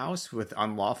the house with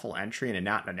unlawful entry and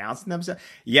not announcing themselves?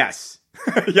 Yes.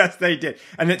 Yes, they did.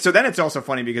 And so then it's also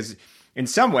funny because in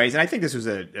some ways, and I think this was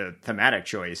a thematic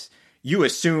choice, you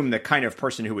assume the kind of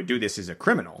person who would do this is a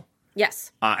criminal.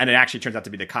 Yes. And it actually turns out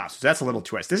to be the cops. So that's a little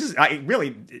twist. This is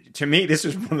really, to me, this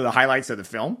was one of the highlights of the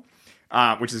film,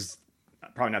 which is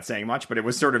probably not saying much, but it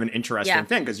was sort of an interesting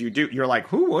thing because you're like,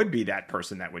 who would be that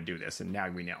person that would do this? And now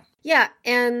we know. Yeah.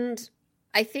 And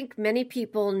I think many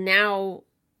people now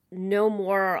know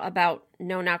more about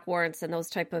no-knock warrants and those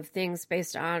type of things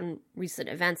based on recent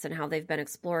events and how they've been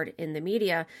explored in the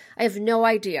media. I have no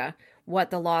idea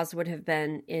what the laws would have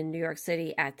been in New York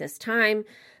City at this time,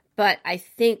 but I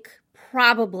think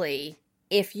probably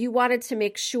if you wanted to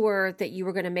make sure that you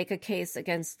were going to make a case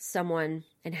against someone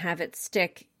and have it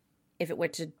stick, if it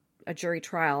went to a jury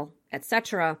trial,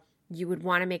 etc., you would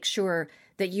want to make sure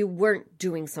that you weren't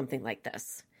doing something like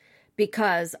this.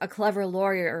 Because a clever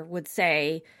lawyer would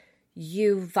say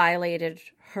you violated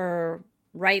her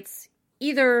rights,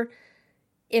 either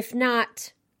if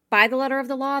not by the letter of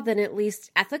the law, then at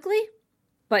least ethically.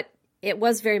 But it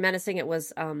was very menacing. It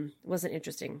was an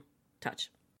interesting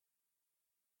touch.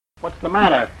 What's the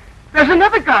matter? There's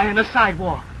another guy on the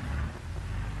sidewalk.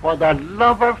 For the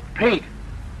love of Pete.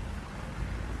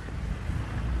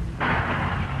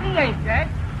 He ain't dead.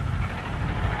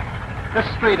 This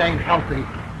street ain't healthy.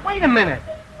 Wait a minute.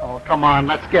 Oh, come on,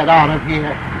 let's get out of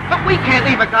here. But we can't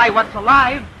leave a guy what's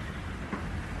alive.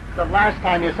 The last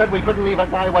time you said we couldn't leave a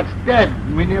guy what's dead,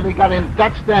 and we nearly got in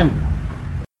Dutch then.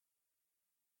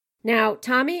 Now,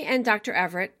 Tommy and Dr.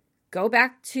 Everett go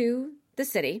back to the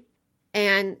city,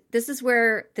 and this is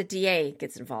where the DA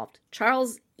gets involved.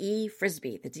 Charles E.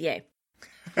 Frisbee, the DA.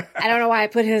 I don't know why I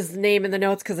put his name in the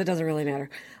notes because it doesn't really matter.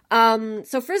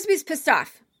 So Frisbee's pissed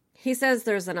off. He says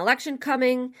there's an election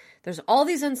coming. There's all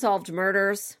these unsolved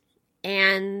murders.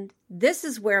 And this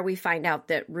is where we find out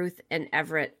that Ruth and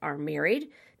Everett are married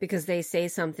because they say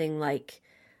something like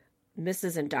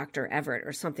Mrs. and Dr. Everett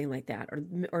or something like that,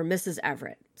 or Mrs.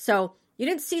 Everett. So you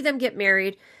didn't see them get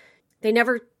married. They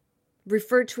never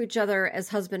referred to each other as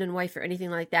husband and wife or anything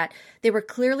like that. They were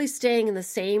clearly staying in the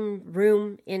same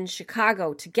room in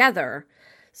Chicago together.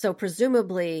 So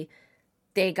presumably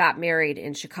they got married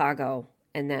in Chicago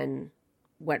and then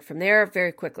went from there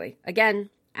very quickly. Again,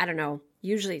 I don't know.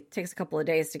 Usually it takes a couple of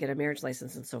days to get a marriage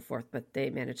license and so forth, but they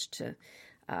managed to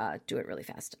do it really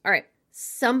fast. All right.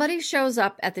 Somebody shows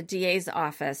up at the DA's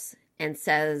office and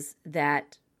says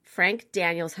that Frank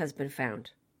Daniels has been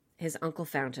found. His uncle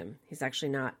found him. He's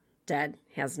actually not dead.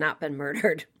 He has not been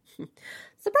murdered.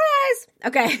 Surprise!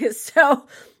 Okay, so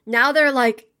now they're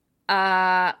like,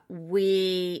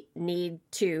 we need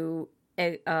to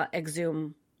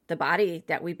exhume the body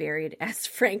that we buried as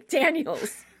Frank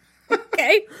Daniels.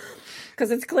 Okay? Because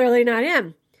it's clearly not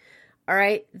him. All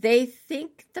right. They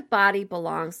think the body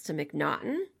belongs to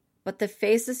McNaughton, but the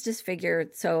face is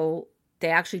disfigured, so they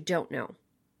actually don't know.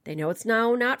 They know it's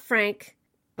now not Frank,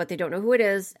 but they don't know who it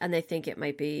is, and they think it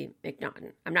might be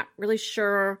McNaughton. I'm not really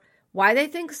sure why they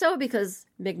think so, because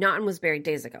McNaughton was buried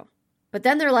days ago. But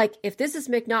then they're like, if this is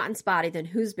McNaughton's body, then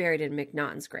who's buried in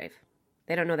McNaughton's grave?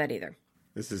 They don't know that either.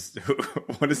 This is,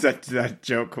 what is that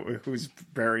joke? Who's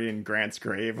buried in Grant's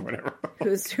grave or whatever?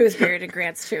 Who's buried in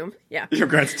Grant's tomb? Yeah.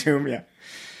 Grant's tomb, yeah.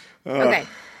 Okay.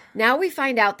 Now we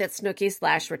find out that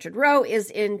Snooki / Richard Rowe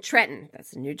is in Trenton.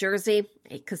 That's in New Jersey.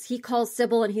 Because he calls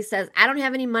Sybil and he says, I don't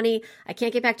have any money. I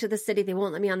can't get back to the city. They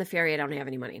won't let me on the ferry. I don't have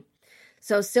any money.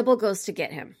 So Sybil goes to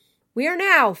get him. We are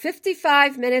now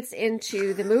 55 minutes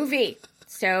into the movie.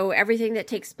 So everything that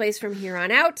takes place from here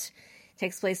on out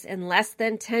takes place in less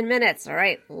than 10 minutes. All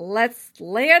right, let's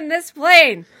land this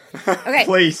plane. Okay.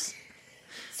 Please.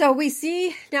 So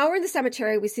now we're in the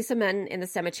cemetery. We see some men in the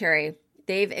cemetery.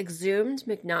 They've exhumed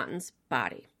McNaughton's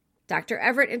body. Dr.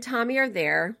 Everett and Tommy are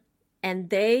there,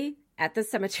 and at the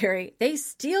cemetery, they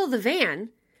steal the van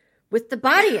with the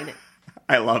body in it.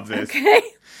 I love this. Okay.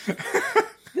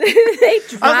 They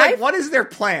drive. I was like, what is their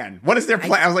plan?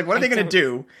 I was like, what are they going to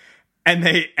do? And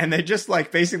they just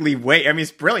like basically wait. I mean,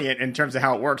 it's brilliant in terms of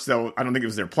how it works, though. I don't think it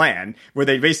was their plan, where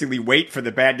they basically wait for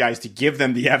the bad guys to give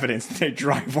them the evidence and they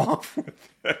drive off with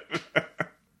it.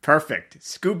 Perfect.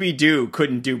 Scooby-Doo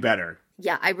couldn't do better.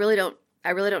 Yeah, I really don't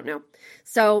know.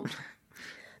 So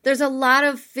there's a lot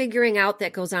of figuring out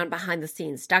that goes on behind the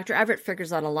scenes. Dr. Everett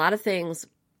figures out a lot of things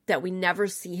that we never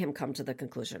see him come to the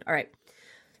conclusion. All right.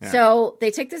 Yeah. So they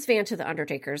take this van to the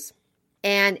Undertaker's,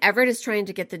 and Everett is trying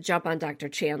to get the jump on Dr.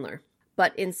 Chandler.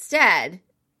 But instead,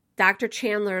 Dr.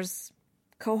 Chandler's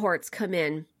cohorts come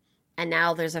in, and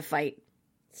now there's a fight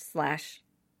 / slap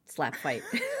fight.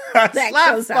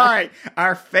 Slap fight!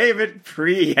 Our favorite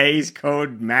pre-Hays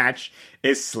Code match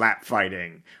is slap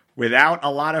fighting. Without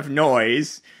a lot of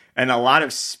noise and a lot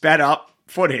of sped up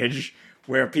footage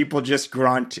where people just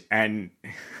grunt and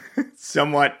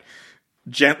somewhat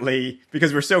gently,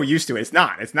 because we're so used to it. It's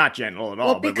not gentle at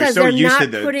all. Well, because but we're so they're used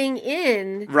not to putting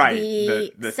in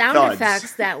the sound thuds.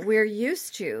 effects that we're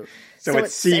used to. So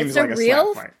it seems like a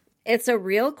slap fight. It's a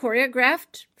real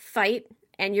choreographed fight,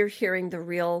 and you're hearing the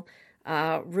real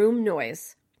room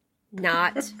noise,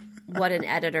 not what an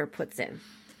editor puts in.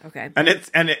 Okay. And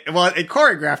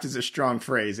choreographed is a strong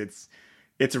phrase.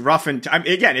 It's rough and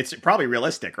again, it's probably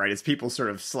realistic, right? It's people sort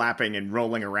of slapping and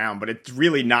rolling around, but it's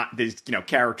really not these,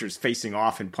 characters facing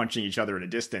off and punching each other at a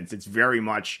distance. It's very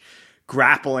much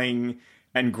grappling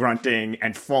and grunting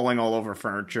and falling all over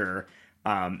furniture.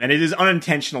 And it is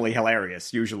unintentionally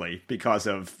hilarious, usually, because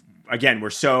of, again, we're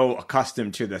so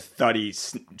accustomed to the thuddy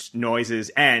noises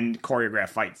and choreographed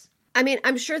fights. I mean,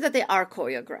 I'm sure that they are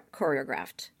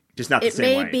choreographed. Just not the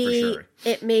same way, for sure.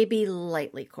 It may be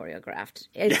lightly choreographed.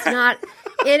 It's not.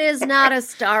 It is not a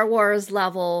Star Wars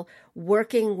level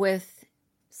working with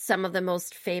some of the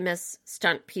most famous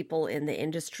stunt people in the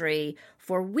industry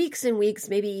for weeks and weeks,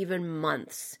 maybe even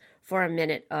months, for a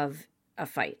minute of a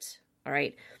fight. All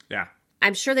right. Yeah.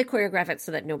 I'm sure they choreograph it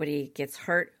so that nobody gets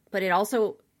hurt, but it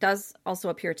also does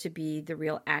appear to be the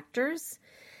real actors.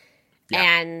 Yeah.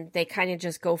 And they kind of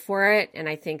just go for it. And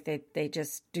I think they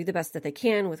just do the best that they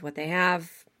can with what they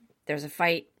have. There's a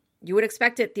fight. You would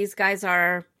expect it. These guys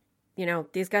are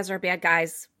bad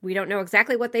guys. We don't know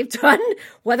exactly what they've done,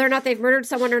 whether or not they've murdered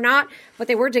someone or not, but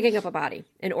they were digging up a body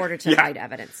in order to hide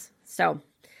evidence. So, all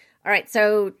right.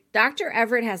 So Dr.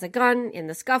 Everett has a gun in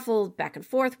the scuffle, back and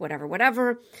forth,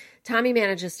 whatever. Tommy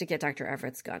manages to get Dr.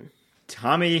 Everett's gun.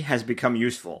 Tommy has become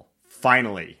useful.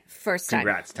 Finally. First time.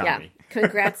 Congrats, Tommy. Yeah.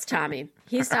 Congrats, Tommy.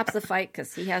 He stops the fight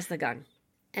because he has the gun.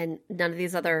 And none of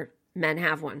these other men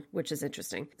have one, which is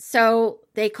interesting. So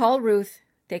they call Ruth.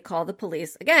 They call the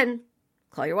police. Again,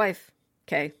 call your wife.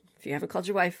 Okay. If you haven't called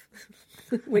your wife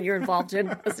when you're involved in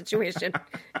a situation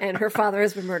and her father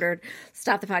has been murdered,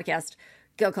 stop the podcast.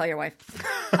 Go call your wife.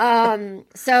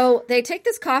 So they take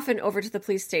this coffin over to the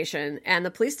police station, and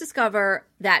the police discover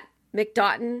that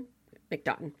McNaughton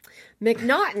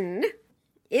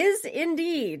is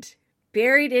indeed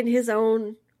buried in his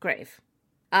own grave.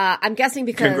 I'm guessing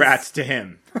because... Congrats to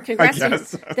him. Congrats to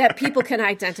him, that people can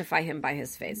identify him by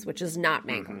his face, which is not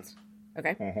mangled. Mm-hmm.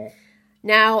 Okay? Mm-hmm.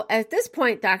 Now, at this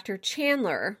point, Dr.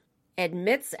 Chandler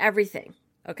admits everything.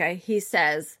 Okay? He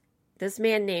says, this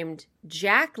man named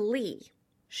Jack Lee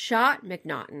shot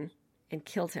McNaughton and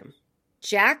killed him.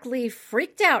 Jack Lee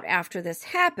freaked out after this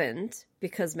happened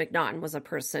because McNaughton was a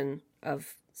person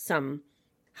of some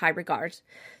high regard.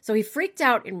 So he freaked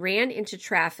out and ran into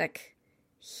traffic.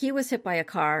 He was hit by a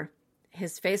car.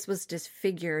 His face was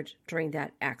disfigured during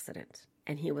that accident,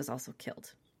 and he was also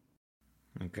killed.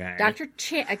 Okay.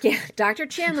 Dr.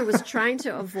 Chandler was trying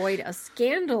to avoid a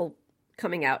scandal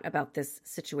coming out about this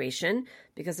situation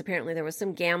because apparently there was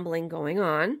some gambling going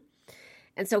on.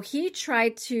 And so he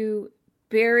tried to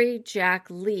bury Jack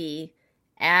Lee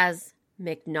as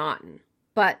McNaughton.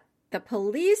 But the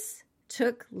police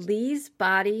took Lee's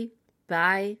body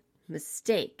by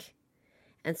mistake.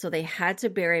 And so they had to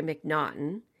bury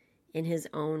McNaughton in his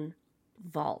own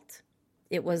vault.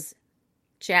 It was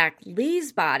Jack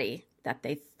Lee's body that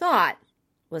they thought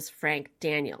was Frank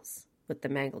Daniels with the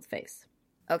mangled face.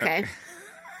 Okay.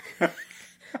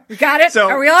 We got it? So,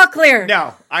 are we all clear?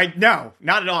 No,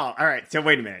 not at all. All right. So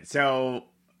wait a minute. So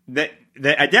the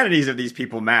identities of these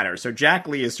people matter. So Jack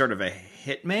Lee is sort of a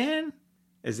hitman?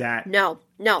 Is that? No.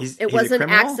 It was an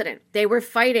accident. They were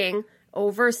fighting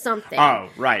over something. Oh,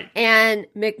 right. And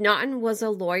McNaughton was a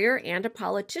lawyer and a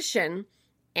politician,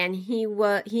 and he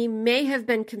may have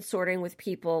been consorting with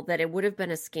people that it would have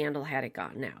been a scandal had it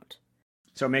gotten out.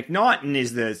 So McNaughton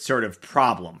is the sort of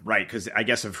problem, right? Because I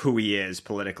guess of who he is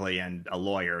politically and a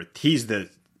lawyer, he's the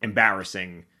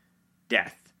embarrassing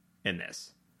death in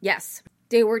this. Yes.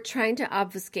 They were trying to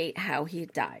obfuscate how he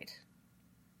died.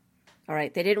 All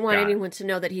right. They didn't want anyone to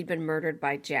know that he'd been murdered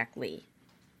by Jack Lee.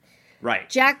 Right.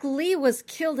 Jack Lee was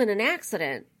killed in an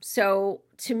accident. So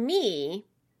to me,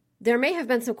 there may have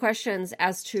been some questions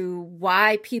as to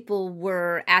why people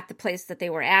were at the place that they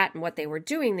were at and what they were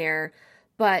doing there.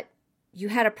 But you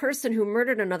had a person who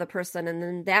murdered another person, and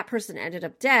then that person ended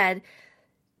up dead.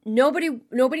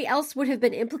 Nobody else would have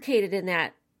been implicated in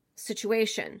that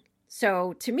situation.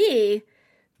 So to me,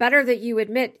 better that you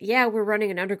admit, yeah, we're running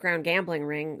an underground gambling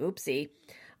ring. Oopsie.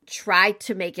 Try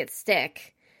to make it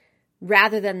stick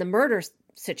rather than the murder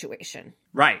situation.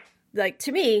 Right. Like,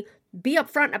 to me, be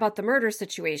upfront about the murder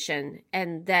situation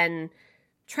and then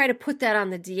try to put that on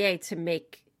the DA to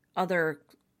make other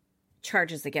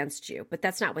charges against you. But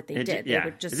that's not what they did. Yeah. They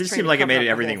were just it just seemed like it made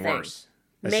everything worse.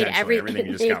 Made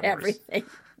everything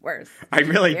worse. I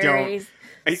really don't.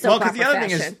 Well, because the other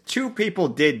thing is, two people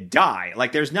did die.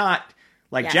 Like, there's not,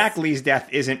 like, yes. Jack Lee's death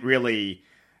isn't really,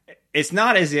 it's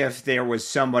not as if there was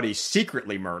somebody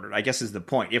secretly murdered, I guess is the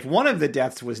point. If one of the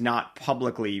deaths was not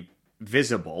publicly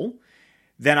visible,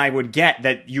 then I would get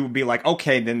that you would be like,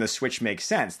 okay, then the switch makes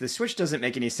sense. The switch doesn't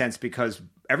make any sense because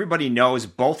everybody knows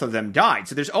both of them died.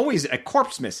 So there's always a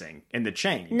corpse missing in the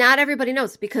chain. Not everybody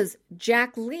knows because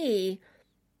Jack Lee,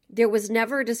 there was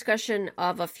never a discussion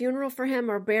of a funeral for him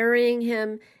or burying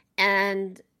him,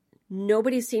 and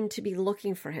nobody seemed to be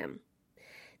looking for him.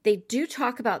 they do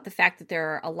talk about the fact that there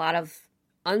are a lot of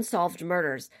unsolved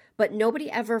murders, but nobody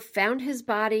ever found his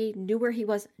body, knew where he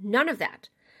was, none of that.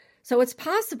 So it's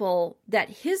possible that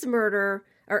his murder,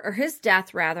 or his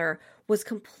death rather, was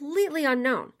completely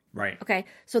unknown. Right. Okay.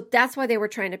 So that's why they were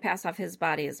trying to pass off his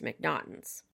body as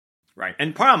McNaughton's. Right.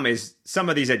 And problem is some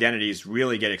of these identities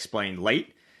really get explained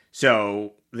late.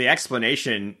 So the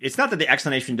explanation, it's not that the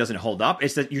explanation doesn't hold up.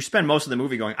 It's that you spend most of the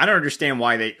movie going, I don't understand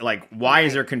why why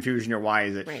is there confusion or why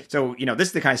is it? Right. So, this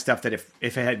is the kind of stuff that if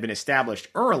it had been established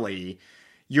early,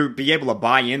 you'd be able to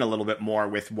buy in a little bit more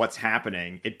with what's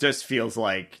happening. It just feels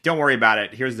like, don't worry about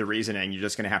it. Here's the reasoning. You're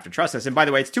just going to have to trust us. And by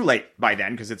the way, it's too late by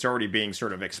then because it's already being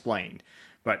sort of explained.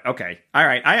 But okay. All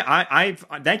right. I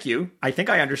thank you. I think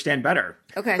I understand better.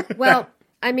 Okay. Well,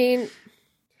 I mean,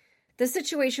 the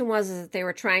situation was that they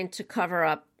were trying to cover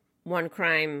up one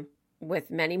crime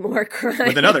with many more crimes.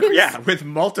 With another, with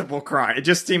multiple crimes. It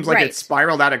just seems like it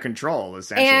spiraled out of control,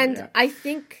 essentially. And I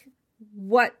think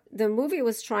what the movie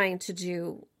was trying to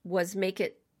do was make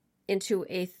it into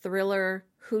a thriller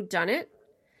whodunit,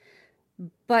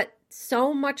 but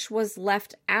so much was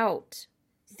left out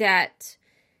that,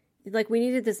 we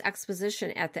needed this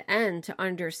exposition at the end to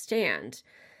understand.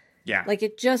 Yeah.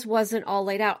 It just wasn't all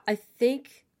laid out. I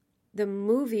think the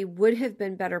movie would have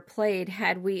been better played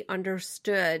had we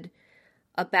understood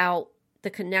about the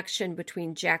connection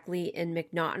between Jack Lee and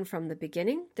McNaughton from the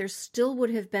beginning. There still would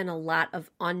have been a lot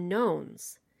of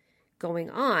unknowns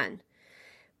going on,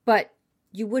 but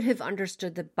you would have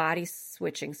understood the body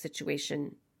switching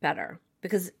situation better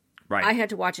because I had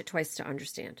to watch it twice to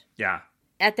understand. Yeah.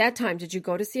 At that time, did you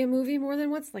go to see a movie more than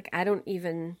once? I don't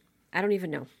even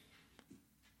know.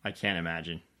 I can't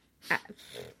imagine. I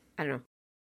don't know.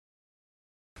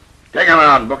 Take him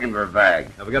out and book him for a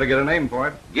bag. Have we got to get a name for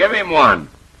it? Give him one.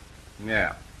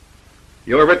 Yeah.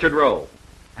 You're Richard Roll.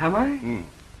 Am I?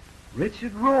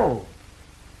 Richard Roll.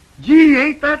 Gee,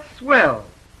 ain't that swell?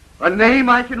 A name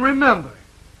I can remember.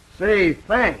 Say,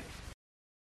 thanks.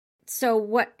 So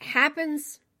what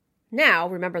happens now,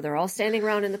 remember, they're all standing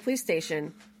around in the police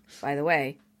station, by the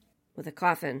way, with a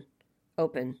coffin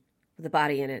open with a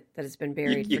body in it that has been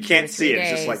buried. You can't see it.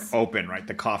 It's just open, right?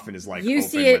 The coffin is open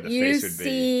see it, where the face would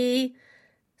be.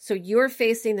 So you're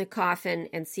facing the coffin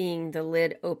and seeing the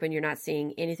lid open. You're not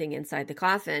seeing anything inside the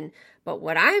coffin. But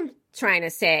what I'm trying to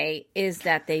say is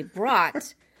that they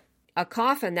brought a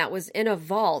coffin that was in a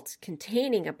vault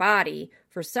containing a body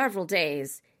for several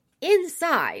days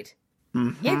inside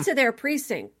into their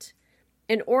precinct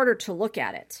in order to look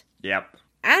at it. Yep.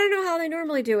 I don't know how they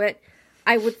normally do it.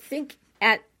 I would think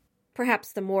at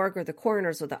perhaps the morgue or the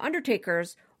coroners or the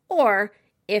undertakers, or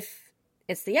if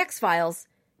it's the X-Files,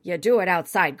 you do it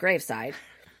outside graveside.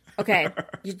 Okay,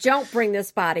 you don't bring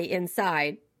this body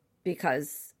inside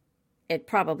because it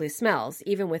probably smells.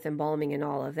 Even with embalming and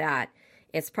all of that,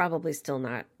 it's probably still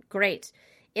not great.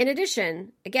 In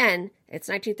addition, again, it's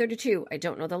 1932. I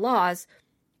don't know the laws.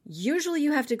 Usually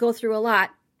you have to go through a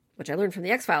lot, which I learned from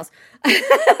the X-Files,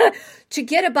 to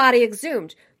get a body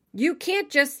exhumed. You can't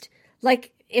just,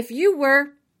 if you were,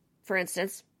 for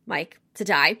instance, Mike, to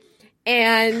die,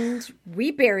 and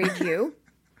we buried you,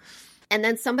 and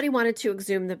then somebody wanted to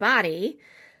exhume the body,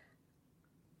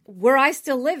 were I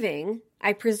still living,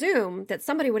 I presume that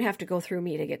somebody would have to go through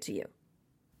me to get to you.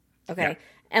 Okay?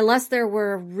 Yeah. Unless there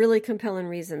were really compelling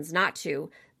reasons not to,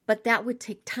 but that would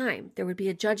take time. There would be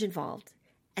a judge involved,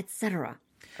 etc.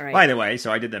 All right. By the way,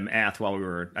 so I did the math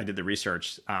while I did the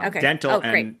research. Dental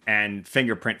and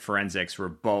fingerprint forensics were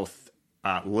both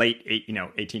early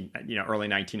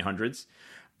 1900s.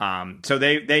 So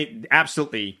they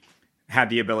absolutely had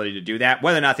the ability to do that.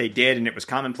 Whether or not they did and it was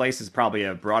commonplace is probably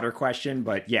a broader question.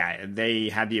 But yeah, they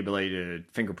had the ability to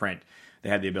fingerprint. They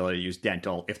had the ability to use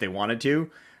dental if they wanted to.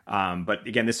 But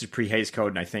again, this is pre-Hays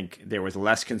Code, and I think there was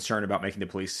less concern about making the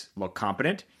police look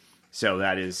competent. So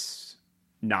that is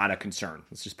not a concern.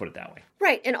 Let's just put it that way.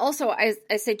 Right. And also, I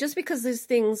say just because these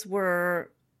things were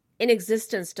in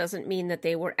existence doesn't mean that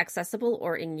they were accessible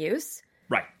or in use.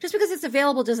 Right. Just because it's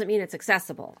available doesn't mean it's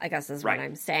accessible, I guess is what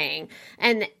I'm saying.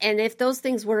 And if those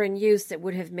things were in use, it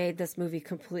would have made this movie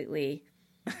completely,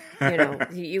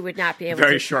 you would not be able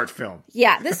Very short film.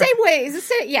 Yeah. The same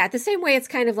way it's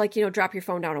kind of like, drop your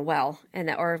phone down a well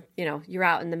or you're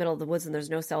out in the middle of the woods and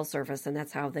there's no cell service, and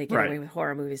that's how they get away with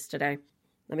horror movies today.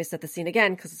 Let me set the scene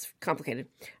again because it's complicated.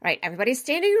 All right, everybody's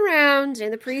standing around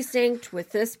in the precinct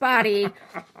with this body,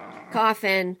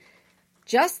 coffin.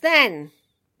 Just then,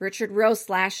 Richard Rowe /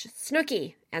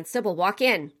 Snooki and Sybil walk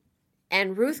in.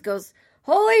 And Ruth goes,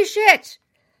 "Holy shit,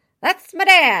 that's my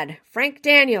dad, Frank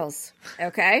Daniels."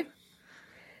 Okay?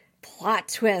 Plot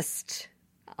twist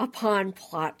upon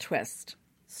plot twist.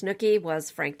 Snooki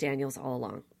was Frank Daniels all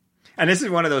along. And this is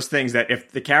one of those things that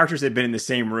if the characters had been in the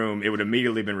same room, it would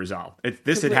immediately been resolved.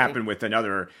 This had happened with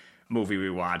another movie we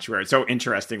watched where it's so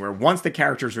interesting, where once the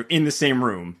characters are in the same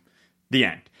room, the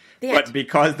end. But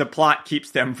because the plot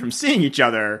keeps them from seeing each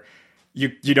other, you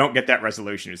don't get that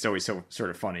resolution. It's always so sort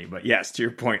of funny. But yes, to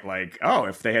your point, like, oh,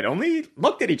 if they had only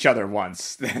looked at each other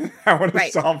once, then I would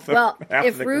have solved the Well, half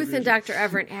if of the Ruth confusion. and Dr.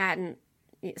 Everett hadn't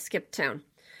skipped town.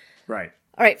 Right.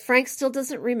 All right, Frank still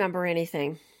doesn't remember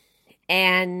anything.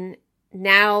 And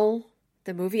now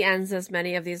the movie ends, as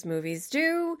many of these movies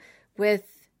do,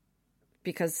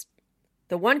 because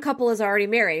the one couple is already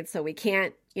married, so we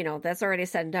can't, that's already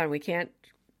said and done. We can't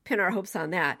pin our hopes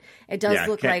on that. It does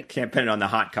look like... Can't pin it on the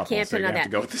hot couple. Can't pin it on that. To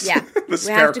go with the, yeah, the we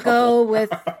spare have to couple. go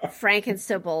with Frank and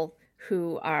Sybil,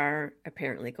 who are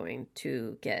apparently going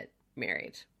to get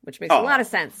married, which makes a lot of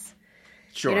sense.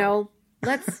 Sure.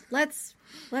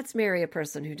 Let's marry a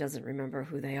person who doesn't remember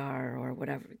who they are or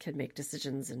whatever, can make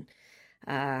decisions, and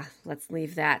let's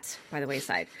leave that by the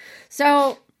wayside.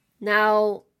 So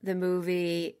now the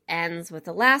movie ends with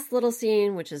the last little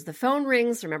scene, which is the phone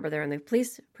rings. Remember, they're in the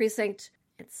police precinct,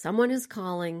 and someone is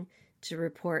calling to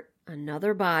report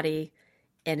another body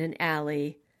in an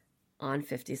alley on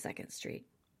 52nd Street.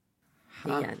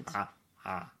 The end.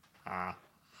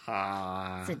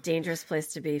 It's a dangerous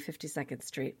place to be, 52nd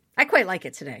Street. I quite like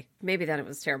it today. Maybe then it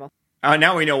was terrible.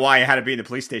 Now we know why it had to be in the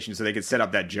police station, so they could set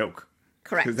up that joke.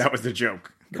 Correct. Because that was the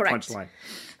joke. The Correct. punchline.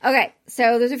 Okay,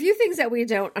 so there's a few things that we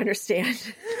don't understand.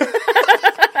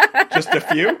 Just a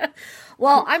few?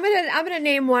 Well, I'm gonna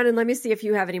name one, and let me see if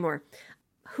you have any more.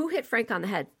 Who hit Frank on the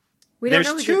head? We don't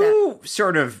know who There's did that. two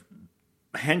sort of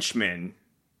henchmen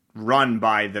run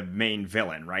by the main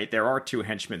villain, right? There are two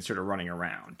henchmen sort of running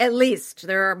around. At least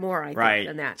there are more, I think,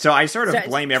 than that. So I sort of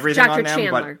blame everything Dr. on them.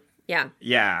 Chandler. But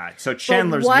Yeah. So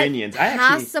Chandler's but minions. What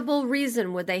possible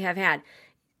reason would they have had?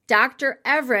 Dr.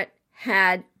 Everett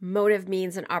had motive,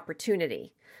 means, and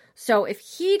opportunity. So if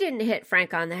he didn't hit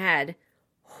Frank on the head,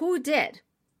 who did?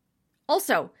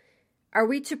 Also, are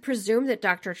we to presume that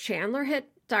Dr. Chandler hit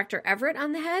Dr. Everett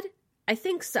on the head? I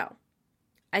think so.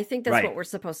 I think that's what we're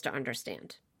supposed to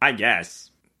understand. I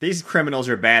guess. These criminals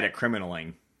are bad at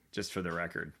criminaling, just for the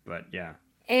record. But yeah.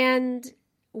 And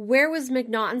where was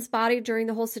McNaughton's body during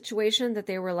the whole situation, that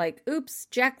they were like, oops,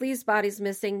 Jack Lee's body's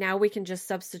missing. Now we can just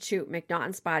substitute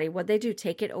McNaughton's body. What'd they do?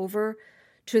 Take it over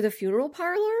to the funeral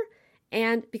parlor?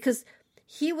 And because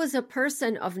he was a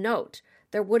person of note,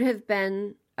 there would have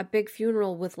been a big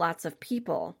funeral with lots of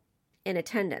people in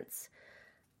attendance.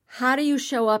 How do you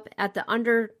show up at the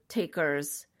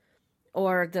undertaker's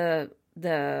or the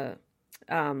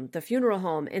funeral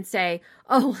home and say,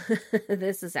 oh,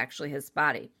 this is actually his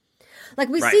body? Like,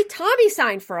 we see Tommy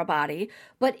sign for a body,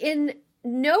 but in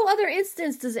no other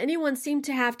instance does anyone seem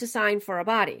to have to sign for a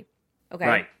body. Okay.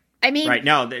 Right. I mean,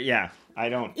 No, I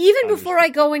don't. Even before I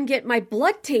go and get my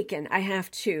blood taken, I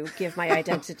have to give my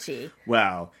identity.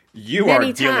 Well, you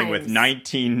Many are dealing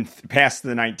times. with past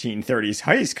the 1930s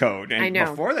Hays Code. And I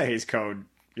know. before the Hays Code,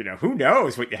 who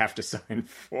knows what you have to sign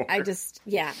for. I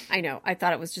know. I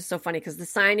thought it was just so funny because the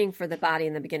signing for the body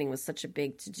in the beginning was such a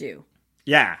big to-do.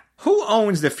 Yeah. Who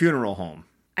owns the funeral home?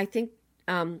 I think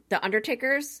the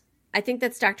Undertakers, I think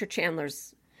that's Dr.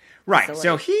 Chandler's Right. facility.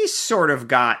 So he's sort of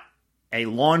got a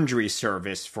laundry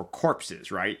service for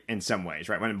corpses, right? In some ways,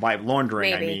 right? When by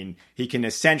laundering, Maybe. I mean he can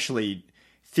essentially,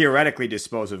 theoretically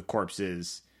dispose of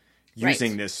corpses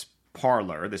using this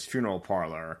parlor, this funeral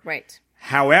parlor. Right.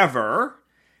 However,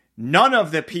 none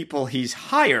of the people he's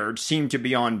hired seem to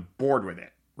be on board with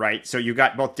it, right? So you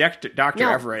got both Dr.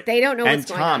 Everett they don't know and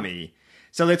what's going on. Tommy.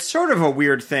 So it's sort of a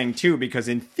weird thing, too, because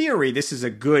in theory, this is a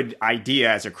good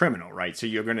idea as a criminal, right? So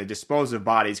you're going to dispose of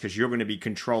bodies because you're going to be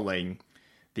controlling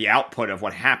the output of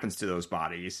what happens to those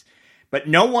bodies. But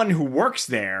no one who works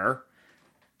there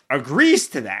agrees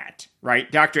to that, right?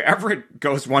 Dr. Everett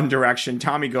goes one direction,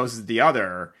 Tommy goes the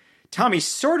other. Tommy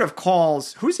sort of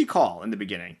calls... Who's he call in the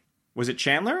beginning? Was it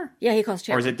Chandler? Yeah, he calls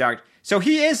Chandler. Or is it Dr. So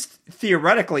he is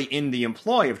theoretically in the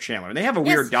employ of Chandler. And they have a Yes,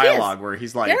 weird he dialogue is. where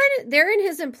he's like... They're in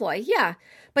his employ, yeah.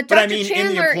 But But Dr. I mean, in the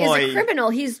Chandler employ- is a criminal.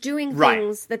 He's doing Right.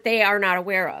 things that they are not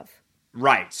aware of.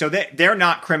 Right. So they're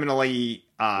not criminally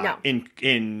No.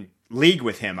 in league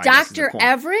with him, I guess is the Dr. point.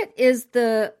 Everett is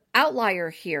the outlier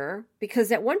here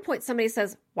because at one point somebody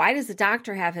says, why does the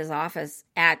doctor have his office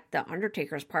at the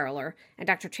Undertaker's parlor? And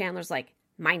Dr. Chandler's like,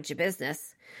 mind your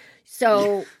business.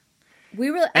 So we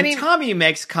really, And Tommy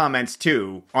makes comments,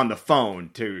 too, on the phone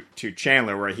to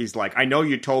Chandler where he's like, I know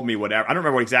you told me whatever. I don't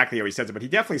remember exactly how he says it, but he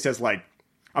definitely says, like,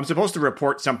 I'm supposed to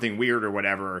report something weird or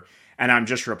whatever, and I'm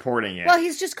just reporting it. well,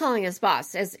 he's just calling his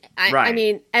boss. I Right.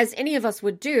 mean, as any of us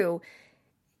would do.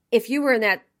 if you were in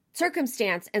that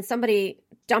circumstance and somebody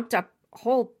dumped a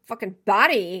whole fucking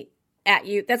body at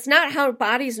you, that's not how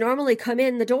bodies normally come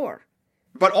in the door.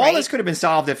 But all right? this could have been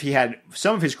solved if he had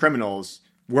some of his criminals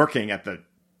working at the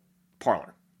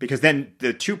parlor. Because then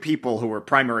the two people who were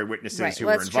primary witnesses who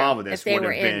were involved with this would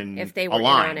have been if they were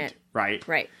aligned, in on it. right?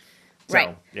 Right. So,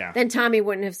 right. Yeah. Then Tommy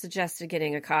wouldn't have suggested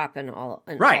getting a cop and all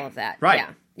of that. Right.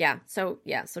 Yeah. So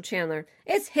Chandler,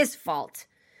 it's his fault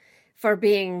for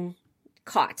being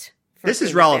caught. This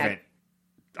is relevant.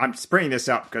 I'm bringing this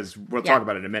up because we'll talk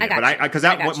about it in a minute.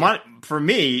 For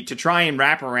me to try and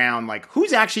wrap around, like,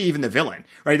 who's actually even the villain,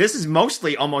 right? This is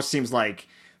mostly almost seems like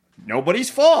nobody's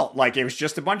fault. Like, it was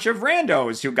just a bunch of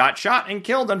randos who got shot and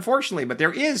killed, unfortunately. But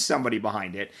there is somebody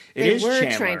behind it. They were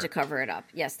trying to cover it up.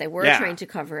 Yes, they were trying to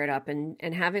cover it up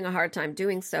and having a hard time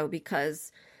doing so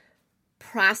because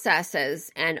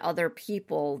processes and other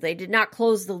people, they did not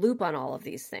close the loop on all of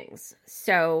these things.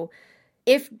 So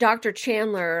if Dr.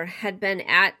 Chandler had been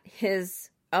at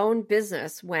his own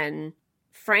business when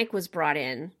Frank was brought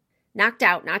in, knocked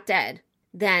out, not dead,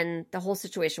 then the whole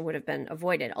situation would have been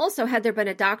avoided. Also, had there been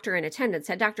a doctor in attendance,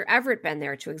 had Dr. Everett been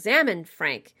there to examine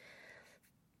Frank,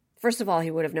 first of all, he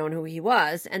would have known who he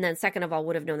was, and then second of all,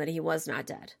 would have known that he was not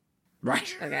dead.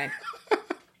 Right. Okay.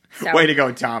 So, way to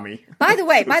go, Tommy. By the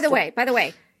way,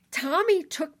 Tommy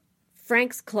took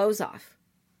Frank's clothes off.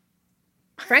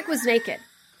 Frank was naked.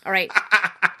 All right.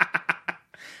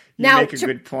 You make a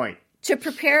good point. To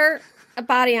prepare a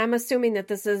body, I'm assuming that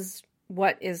this is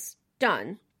what is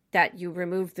done, that you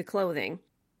remove the clothing.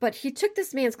 But he took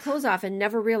this man's clothes off and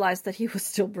never realized that he was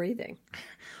still breathing.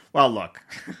 Well, look,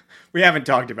 we haven't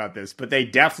talked about this, but they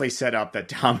definitely set up that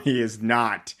Tommy is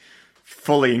not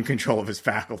fully in control of his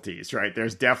faculties, right?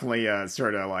 There's definitely a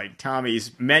sort of like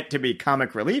Tommy's meant to be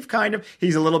comic relief, kind of.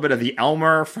 He's a little bit of the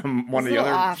Elmer from one of the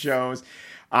other shows.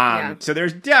 So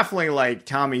there's definitely like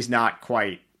Tommy's not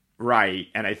quite right.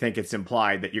 And I think it's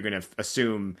implied that you're going to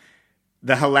assume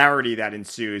the hilarity that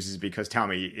ensues is because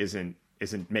Tommy isn't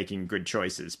making good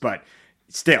choices. But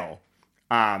still,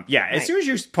 as soon as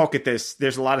you poke at this,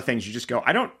 there's a lot of things you just go,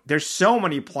 there's so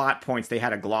many plot points they had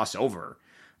to gloss over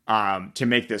to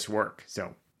make this work.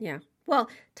 So, yeah. Well,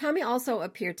 Tommy also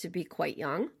appeared to be quite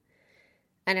young.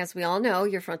 And as we all know,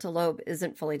 your frontal lobe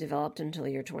isn't fully developed until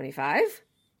you're 25.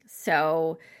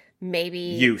 So maybe,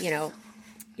 youth. He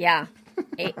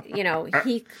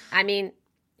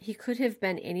could have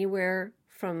been anywhere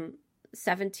from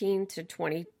 17 to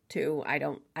 22. I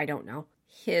don't know.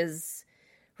 His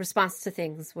response to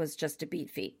things was just to beat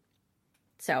feet.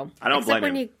 So I don't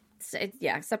blame him.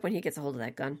 Except when he gets a hold of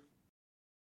that gun.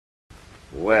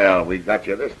 Well, we got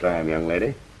you this time, young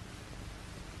lady.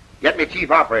 Get me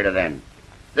chief operator, then.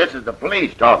 This is the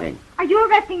police talking. Are you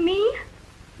arresting me?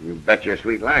 You bet your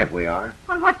sweet life we are.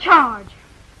 On what charge?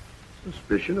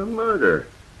 Suspicion of murder.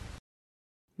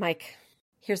 Mike,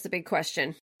 here's the big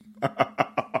question.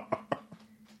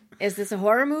 Is this a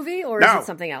horror movie or is it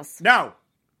something else? No,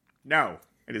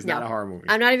 it is not a horror movie.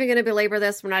 I'm not even going to belabor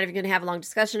this. We're not even going to have a long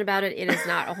discussion about it. It is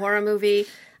not a horror movie.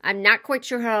 I'm not quite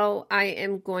sure how I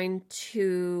am going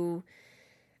to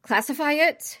classify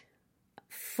it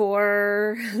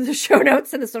for the show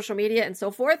notes and the social media and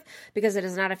so forth, because it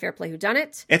is not a Fair Play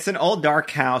Whodunit. It's an old dark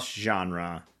house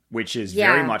genre, which is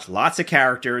very much lots of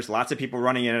characters, lots of people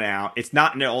running in and out. It's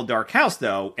not an old dark house,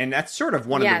 though, and that's sort of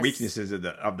one of the weaknesses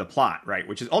of the plot, right?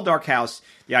 Which is old dark house.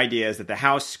 The idea is that the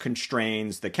house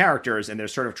constrains the characters, and they're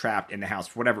sort of trapped in the house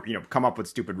for whatever, come up with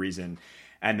stupid reason,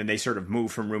 and then they sort of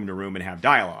move from room to room and have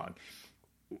dialogue.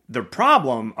 The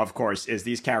problem, of course, is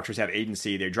these characters have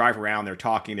agency. They drive around, they're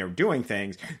talking, they're doing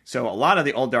things. So a lot of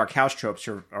the old dark house tropes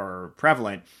are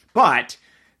prevalent, but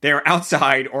they're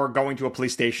outside or going to a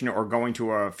police station or going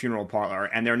to a funeral parlor,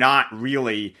 and they're not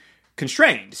really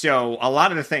constrained. So a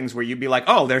lot of the things where you'd be like,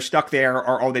 oh, they're stuck there,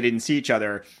 or oh, they didn't see each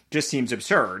other, just seems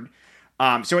absurd.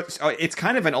 So it's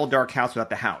kind of an old dark house without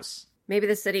the house. Maybe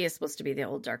the city is supposed to be the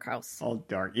old dark house. Old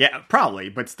dark. Yeah, probably.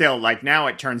 But still, like, now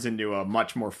it turns into a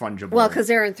much more fungible Well, because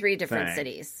they're in 3 different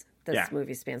cities. This Yeah.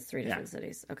 movie spans 3 different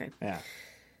cities. Okay. Yeah.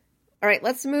 All right,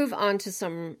 let's move on to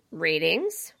some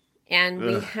ratings. And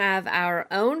we have our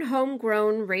own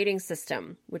homegrown rating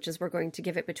system, which is we're going to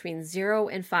give it between 0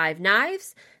 and 5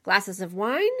 knives, glasses of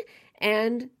wine,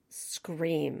 and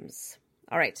screams.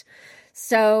 All right.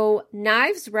 So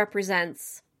knives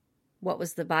represents what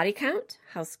was the body count?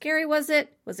 How scary was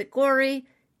it? Was it gory?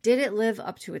 Did it live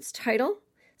up to its title?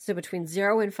 So between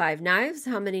 0 and 5 knives,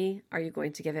 how many are you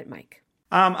going to give it, Mike?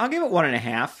 I'll give it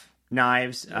 1.5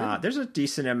 knives. There's a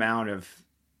decent amount of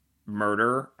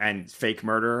murder and fake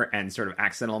murder and sort of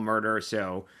accidental murder.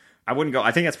 So I wouldn't go.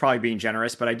 I think that's probably being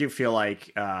generous, but I do feel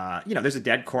like, there's a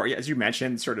dead corpse, as you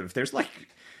mentioned, sort of, there's like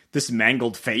this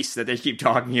mangled face that they keep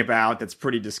talking about that's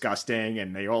pretty disgusting,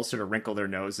 and they all sort of wrinkle their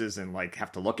noses and like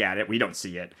have to look at it. We don't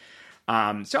see it.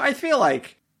 So I feel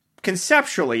like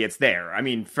conceptually it's there. I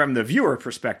mean, from the viewer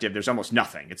perspective, there's almost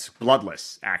nothing. It's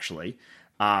bloodless, actually.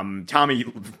 Tommy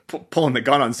pulling the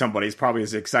gun on somebody is probably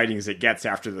as exciting as it gets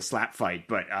after the slap fight.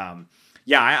 But I'm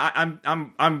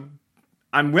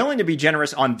willing to be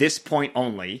generous on this point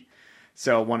only.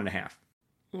 So 1.5.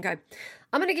 Okay.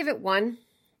 I'm going to give it 1.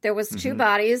 There was 2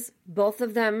 bodies. Both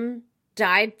of them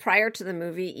died prior to the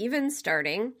movie even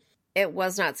starting. It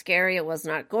was not scary. It was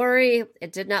not gory.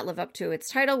 It did not live up to its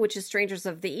title, which is Strangers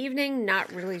of the Evening.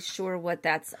 Not really sure what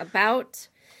that's about.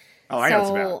 Oh, I know what it's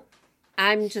about.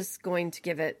 I'm just going to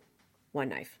give it 1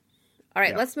 knife. All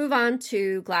right, let's move on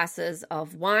to glasses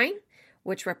of wine,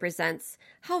 which represents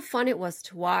how fun it was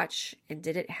to watch and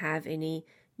did it have any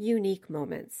unique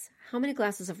moments. How many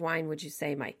glasses of wine would you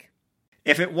say, Mike?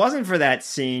 If it wasn't for that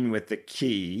scene with the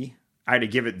key,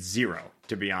 I'd give it 0,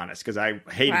 to be honest, because I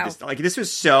hated this. Like, this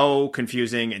was so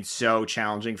confusing and so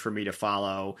challenging for me to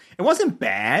follow. It wasn't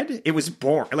bad. It was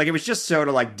boring. Like, it was just sort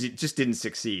of like, just didn't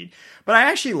succeed. But I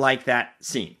actually liked that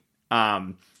scene.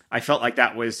 I felt like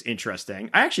that was interesting.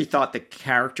 I actually thought the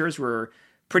characters were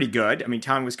pretty good. I mean,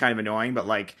 Tom was kind of annoying, but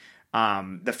like,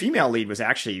 the female lead was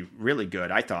actually really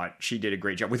good. I thought she did a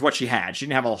great job with what she had. She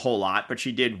didn't have a whole lot, but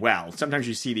she did well. Sometimes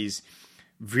you see these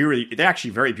they're actually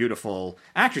very beautiful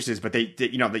actresses, but they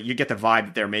you get the vibe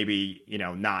that they're maybe,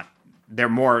 not, they're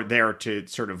more there to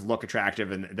sort of look attractive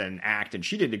than act. And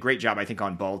she did a great job, I think,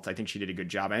 on both. I think she did a good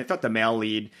job. And I thought the male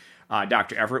lead,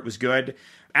 Dr. Everett, was good.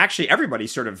 Actually, everybody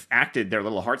sort of acted their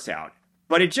little hearts out,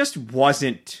 but it just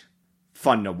wasn't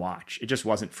fun to watch. It just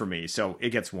wasn't for me. So it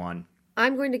gets 1.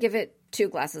 I'm going to give it 2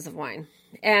 glasses of wine.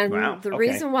 And the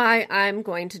reason why I'm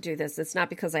going to do this, it's not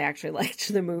because I actually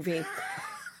liked the movie.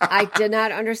 I did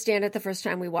not understand it the first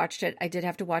time we watched it. I did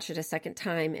have to watch it a second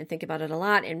time and think about it a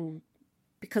lot. And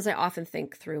because I often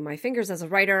think through my fingers as a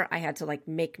writer, I had to like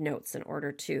make notes in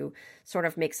order to sort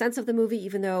of make sense of the movie,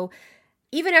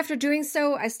 even after doing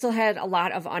so, I still had a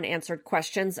lot of unanswered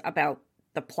questions about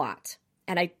the plot.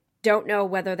 And I don't know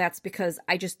whether that's because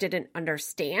I just didn't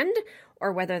understand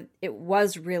or whether it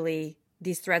was really,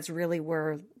 these threads really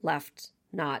were left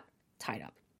not tied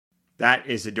up. That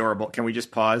is adorable. Can we just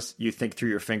pause? You think through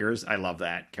your fingers. I love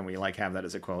that. Can we have that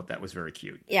as a quote? That was very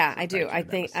cute. Yeah, I do. I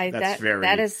think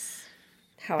that is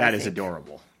how that is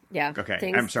adorable. Yeah.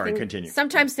 Okay. I'm sorry. Continue.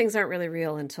 Sometimes things aren't really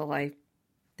real until they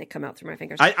come out through my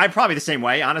fingers. I'm probably the same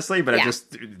way, honestly, but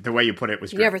the way you put it was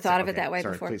great. You never thought of it that way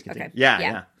before? Please continue. Okay.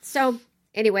 Yeah. So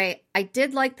anyway, I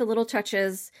did like the little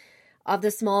touches of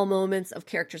the small moments of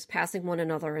characters passing one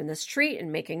another in the street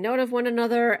and making note of one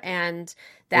another, and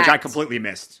that, which I completely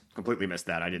missed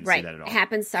that. I didn't see that at all. It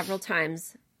happened several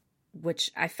times,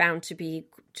 which I found to be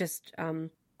just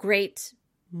great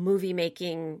movie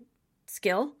making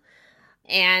skill.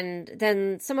 And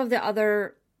then some of the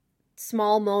other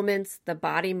small moments, the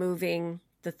body moving,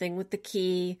 the thing with the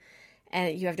key,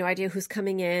 and you have no idea who's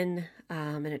coming in,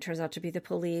 and it turns out to be the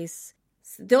police.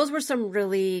 Those were some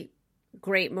really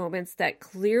great moments that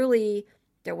clearly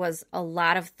there was a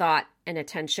lot of thought and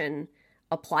attention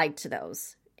applied to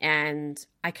those. And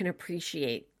I can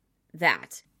appreciate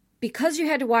that. Because you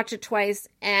had to watch it twice,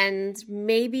 and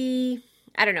maybe,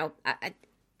 I don't know,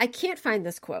 I can't find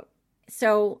this quote.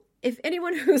 So if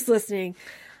anyone who's listening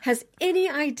has any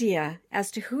idea as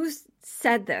to who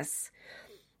said this,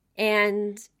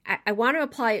 and I want to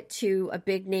apply it to a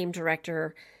big name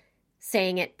director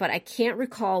saying it, but I can't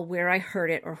recall where I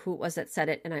heard it or who it was that said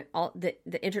it, and the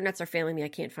internets are failing me, I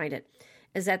can't find it,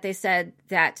 is that they said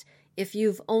that if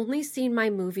you've only seen my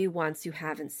movie once, you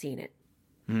haven't seen it.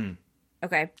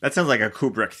 Okay. That sounds like a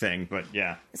Kubrick thing, but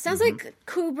yeah. It sounds like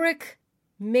Kubrick.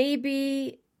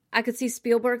 Maybe I could see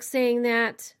Spielberg saying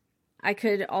that. I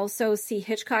could also see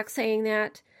Hitchcock saying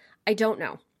that. I don't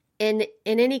know. In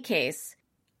any case,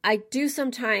 I do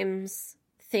sometimes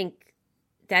think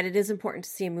that it is important to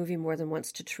see a movie more than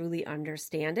once to truly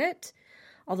understand it.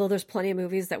 Although there's plenty of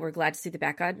movies that we're glad to see the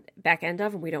back end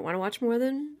of and we don't want to watch more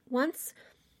than once.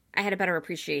 I had a better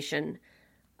appreciation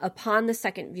upon the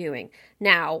second viewing.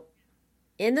 Now,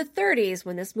 in the 30s,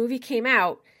 when this movie came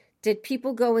out, did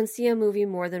people go and see a movie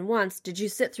more than once? Did you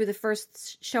sit through the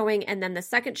first showing and then the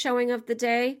second showing of the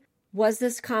day? Was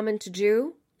this common to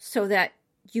do so that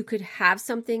you could have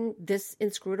something this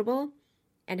inscrutable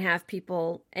and have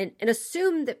people and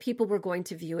assume that people were going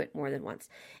to view it more than once?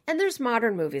 And there's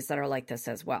modern movies that are like this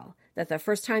as well, that the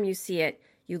first time you see it,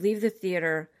 you leave the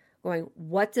theater going,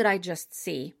 what did I just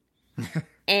see?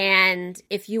 And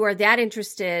if you are that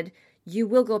interested, you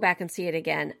will go back and see it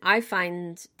again. I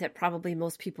find that probably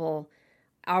most people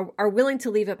are willing to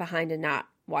leave it behind and not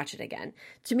watch it again.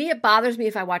 To me, it bothers me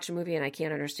if I watch a movie and I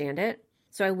can't understand it.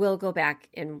 So I will go back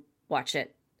and watch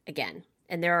it again.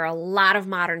 And there are a lot of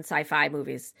modern sci-fi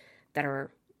movies that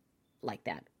are like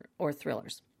that, or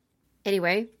thrillers.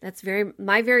 Anyway, that's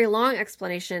my very long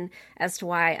explanation as to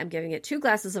why I'm giving it 2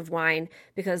 glasses of wine,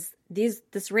 because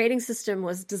this rating system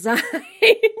was designed.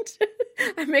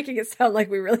 I'm making it sound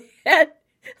like we really had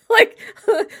like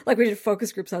we did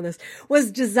focus groups on this.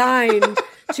 Was designed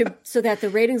so that the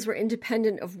ratings were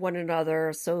independent of one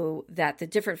another, so that the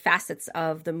different facets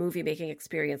of the movie making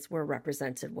experience were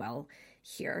represented well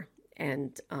here.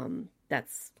 And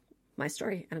that's my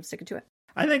story, and I'm sticking to it.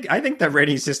 I think the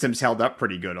rating system's held up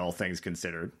pretty good, all things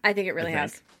considered. I think it really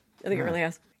has. I think it really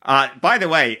has. By the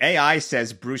way, AI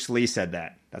says Bruce Lee said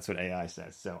that. That's what AI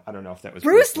says. So I don't know if that was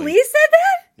Bruce Lee said that?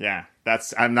 Yeah,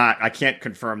 I can't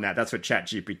confirm that. That's what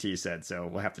ChatGPT said. So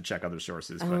we'll have to check other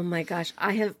sources. Oh my gosh.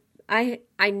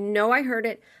 I know I heard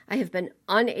it. I have been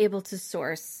unable to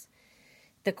source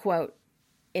the quote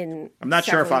in I'm not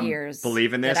sure if I'm years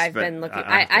believing this, that I've but been looking.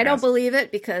 I don't believe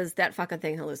it, because that fucking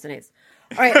thing hallucinates.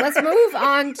 All right, let's move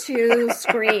on to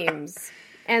Screams.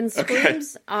 And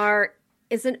Screams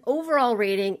is an overall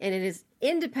rating, and it is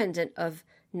independent of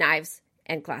Knives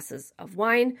and glasses of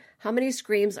wine. How many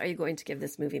Screams are you going to give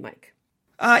this movie, Mike?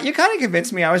 You kind of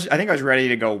convinced me. I think I was ready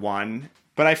to go 1,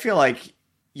 but I feel like,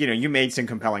 you made some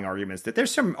compelling arguments that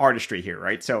there's some artistry here,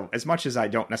 right? So as much as I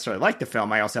don't necessarily like the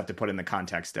film, I also have to put in the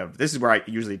context of, this is where I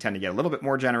usually tend to get a little bit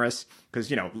more generous,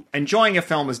 because, enjoying a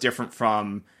film is different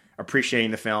from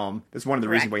appreciating the film. That's one of the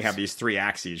reasons we have these 3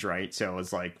 axes, right? So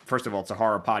it's like, first of all, it's a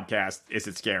horror podcast. Is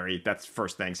it scary? That's the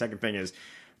first thing. Second thing is,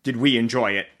 did we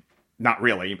enjoy it? Not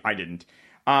really. I didn't.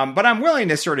 But I'm willing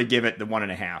to sort of give it the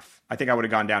 1.5. I think I would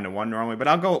have gone down to 1 normally, but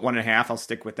I'll go at 1.5. I'll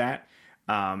stick with that.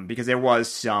 Because there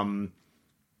was some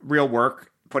real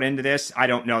work put into this. I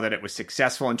don't know that it was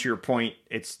successful. And to your point,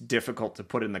 it's difficult to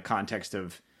put in the context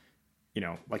of,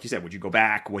 like you said, would you go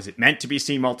back? Was it meant to be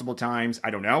seen multiple times? I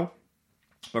don't know.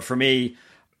 But for me,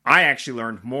 I actually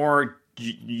learned more,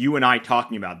 you and I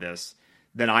talking about this,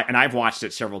 and I've watched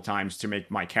it several times to make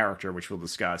my character, which we'll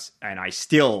discuss, and I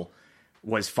still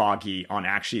was foggy on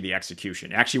actually the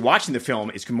execution. Actually, watching the film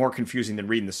is more confusing than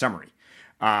reading the summary.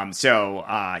 Yeah,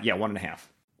 1.5.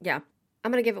 Yeah,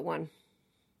 I'm going to give it 1.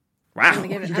 Wow. I'm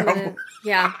going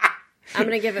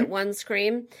to give it 1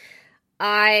 Scream.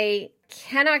 I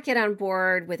cannot get on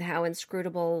board with how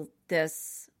inscrutable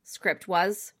this script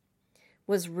was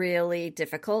really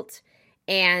difficult.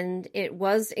 And it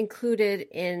was included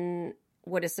in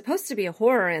what is supposed to be a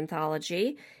horror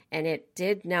anthology, and it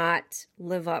did not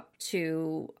live up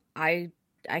to, I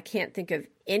can't think of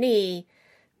any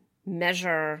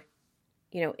measure,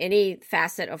 any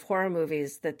facet of horror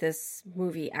movies that this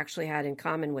movie actually had in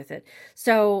common with it.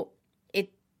 So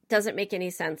it doesn't make any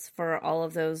sense for all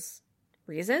of those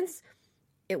reasons.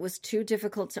 It was too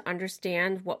difficult to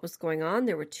understand what was going on.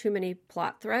 There were too many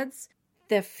plot threads.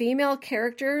 The female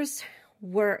characters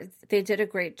they did a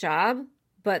great job,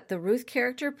 but the Ruth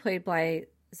character, played by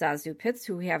Zazie Pitts,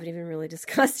 who we haven't even really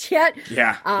discussed yet.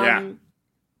 Yeah.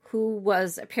 Who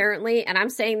was apparently, and I'm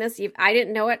saying this, I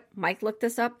didn't know it, Mike looked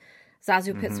this up,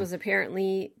 Zazie Pitts was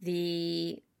apparently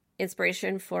the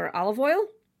inspiration for Olive Oil.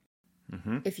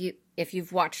 Mm-hmm. If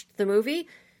you've watched the movie,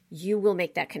 you will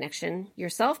make that connection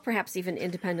yourself, perhaps even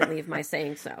independently of my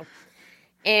saying so.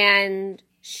 And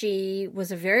she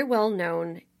was a very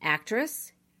well-known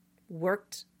actress,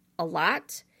 worked a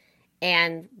lot,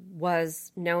 and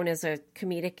was known as a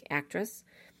comedic actress.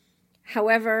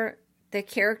 However, the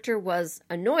character was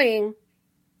annoying,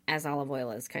 as Olive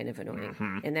Oil is kind of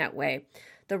annoying in that way.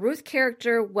 The Ruth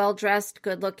character, well-dressed,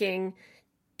 good-looking,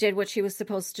 did what she was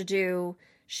supposed to do.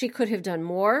 She could have done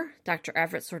more. Dr.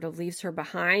 Everett sort of leaves her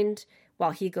behind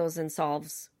while he goes and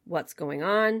solves what's going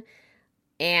on.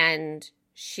 And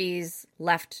she's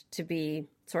left to be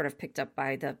sort of picked up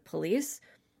by the police.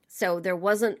 So there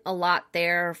wasn't a lot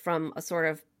there from a sort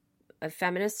of a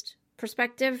feminist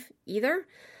perspective either.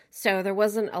 So there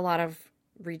wasn't a lot of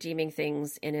redeeming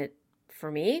things in it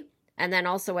for me. And then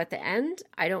also at the end,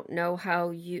 I don't know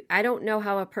how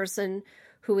a person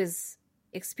who is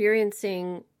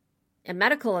experiencing a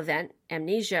medical event,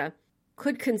 amnesia,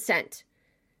 could consent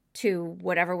to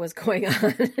whatever was going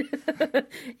on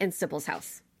in Sybil's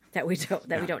house that we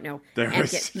don't know,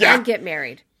 and get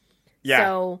married. Yeah.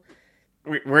 So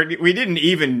we didn't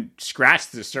even scratch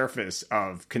the surface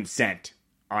of consent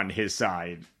on his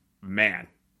side, man.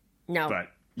 No. But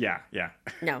yeah.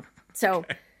 No. So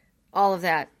all of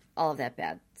that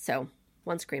bad. So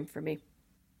 1 Scream for me.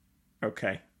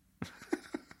 Okay.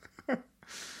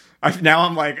 Now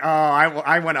I'm like, oh,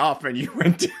 I went up and you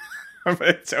went down, but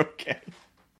it's okay.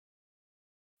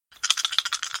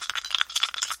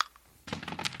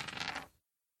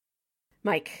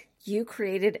 Mike, you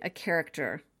created a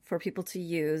character for people to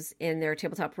use in their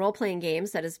tabletop role-playing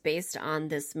games that is based on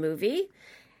this movie.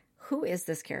 Who is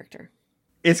this character?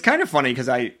 It's kind of funny because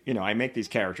I make these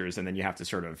characters and then you have to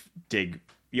sort of dig.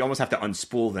 You almost have to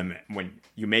unspool them when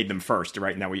you made them first,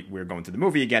 right? Now we're going to the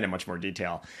movie again in much more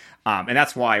detail. And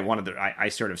that's why I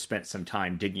sort of spent some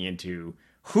time digging into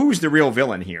who's the real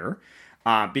villain here.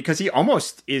 Because he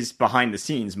almost is behind the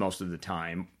scenes most of the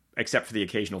time, except for the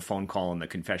occasional phone call and the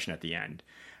confession at the end.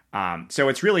 So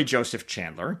it's really Joseph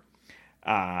Chandler.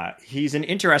 He's an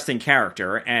interesting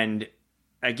character and,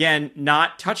 again,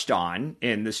 not touched on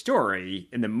in the story,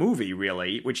 in the movie,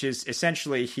 really, which is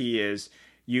essentially he is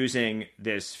using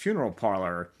this funeral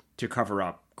parlor to cover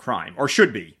up crime, or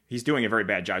should be. He's doing a very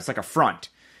bad job. It's like a front.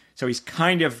 So he's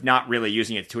kind of not really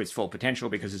using it to its full potential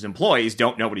because his employees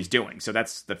don't know what he's doing. So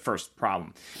that's the first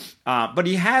problem. But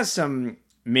he has some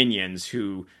minions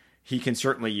who he can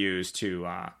certainly use to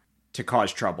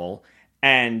cause trouble.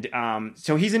 And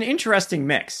so he's an interesting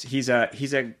mix. He's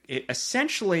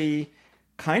essentially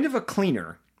kind of a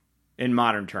cleaner in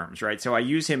modern terms, right? So I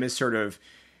use him as sort of,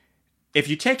 if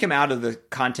you take him out of the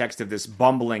context of this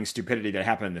bumbling stupidity that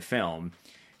happened in the film,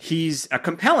 he's a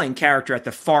compelling character at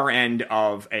the far end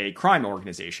of a crime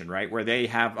organization, right? Where they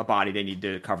have a body they need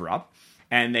to cover up,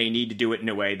 and they need to do it in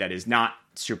a way that is not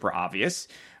super obvious.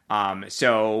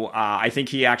 So I think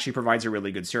he actually provides a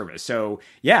really good service. So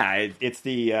yeah, it's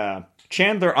the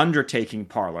Chandler Undertaking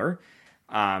Parlor,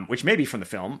 which may be from the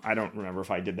film. I don't remember if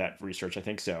I did that research. I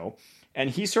think so. And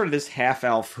he's sort of this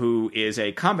half-elf who is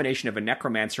a combination of a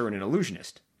necromancer and an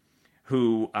illusionist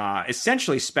who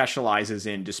essentially specializes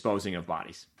in disposing of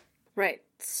bodies. Right.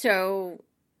 So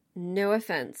no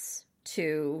offense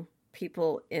to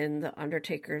people in the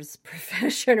Undertaker's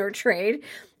profession or trade.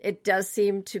 It does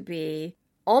seem to be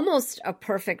almost a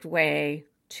perfect way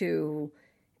to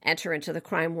enter into the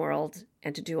crime world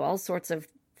and to do all sorts of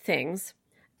things.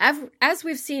 As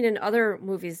we've seen in other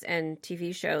movies and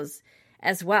TV shows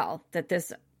as well, that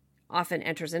this often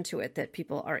enters into it, that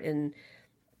people are in,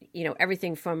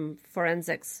 everything from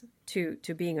forensics to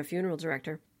being a funeral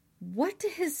director. What do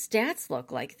his stats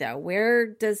look like, though? Where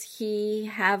does he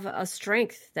have a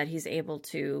strength that he's able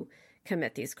to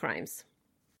commit these crimes?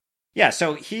 Yeah,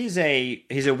 so he's a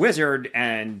wizard,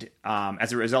 and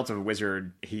as a result of a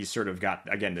wizard, he's sort of got,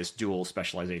 again, this dual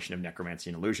specialization of necromancy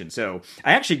and illusion. So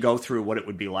I actually go through what it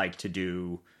would be like to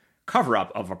do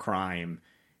cover-up of a crime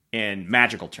in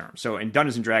magical terms. So in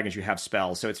Dungeons & Dragons, you have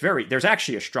spells, so there's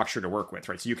actually a structure to work with,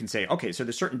 right? So you can say, okay, so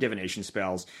there's certain divination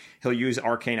spells. He'll use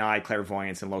Arcane Eye,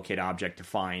 Clairvoyance, and Locate Object to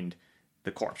find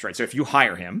the corpse, right? So if you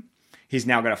hire him, he's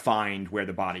now going to find where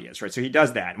the body is, right? So he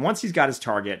does that. And once he's got his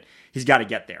target, he's got to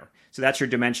get there. So that's your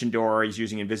Dimension Door. He's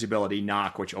using Invisibility,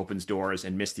 Knock, which opens doors,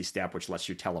 and Misty Step, which lets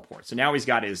you teleport. So now he's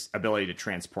got his ability to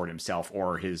transport himself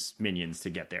or his minions to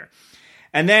get there.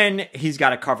 And then he's got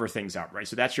to cover things up, right?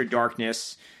 So that's your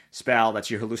Darkness spell. That's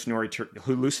your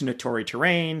hallucinatory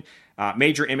terrain,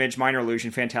 Major Image, Minor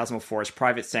Illusion, Phantasmal Force,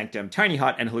 Private Sanctum, Tiny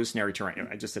Hut, and Hallucinatory Terrain.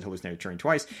 I just said hallucinatory terrain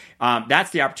twice. That's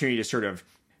the opportunity to sort of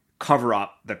cover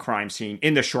up the crime scene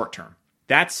in the short term.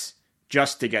 That's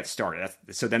just to get started.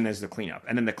 So then there's the cleanup.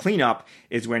 And then the cleanup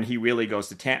is when he really goes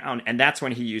to town, and that's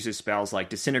when he uses spells like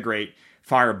Disintegrate,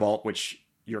 Firebolt, which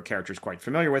your character is quite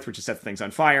familiar with, which is set things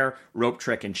on fire, Rope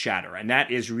Trick, and Shatter. And that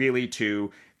is really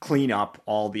to clean up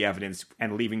all the evidence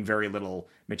and leaving very little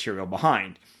material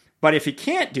behind. But if he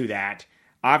can't do that,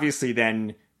 obviously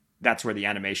then that's where the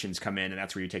animations come in, and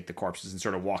that's where you take the corpses and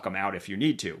sort of walk them out if you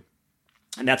need to.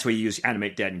 And that's where you use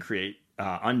Animate Dead and Create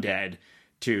Undead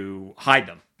to hide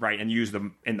them, right, and use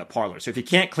them in the parlor. So if you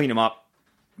can't clean them up,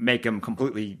 make them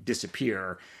completely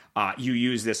disappear, you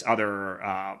use this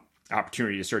other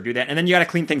opportunity to sort of do that. And then you got to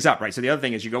clean things up, right? So the other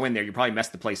thing is you go in there, you probably mess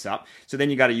the place up. So then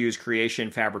you got to use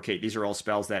Creation, Fabricate. These are all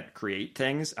spells that create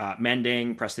things.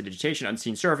 Mending, Prestidigitation,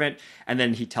 Unseen Servant, and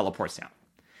then he teleports down.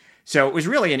 So it was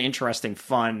really an interesting,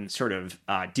 fun sort of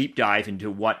deep dive into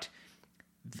what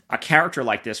a character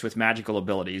like this with magical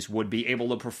abilities would be able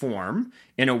to perform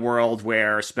in a world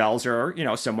where spells are,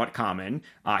 somewhat common.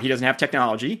 He doesn't have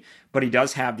technology, but he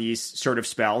does have these sort of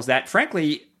spells that,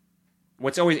 frankly,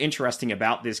 what's always interesting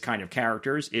about this kind of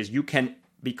characters is you can,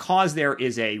 because there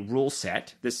is a rule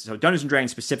set, so Dungeons &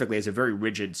 Dragons specifically has a very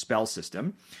rigid spell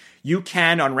system, you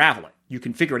can unravel it. You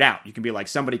can figure it out. You can be like,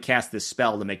 somebody cast this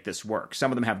spell to make this work.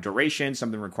 Some of them have duration, some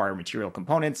of them require material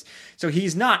components. So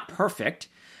he's not perfect,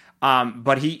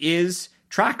 but he is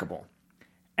trackable.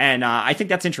 And I think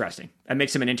that's interesting. It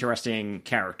makes him an interesting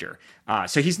character.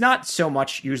 So he's not so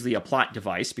much usually a plot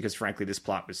device, because frankly, this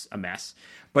plot was a mess.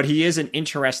 But he is an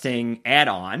interesting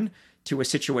add-on to a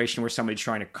situation where somebody's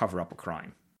trying to cover up a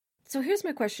crime. So here's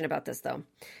my question about this, though.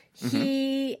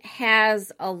 He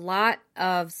has a lot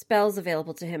of spells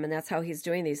available to him, and that's how he's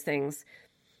doing these things.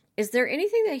 Is there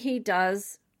anything that he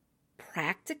does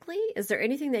practically? Is there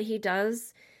anything that he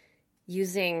does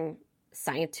using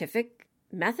scientific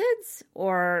methods,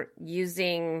 or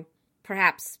using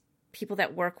perhaps people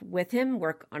that work with him,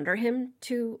 work under him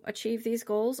to achieve these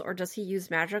goals? Or does he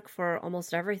use magic for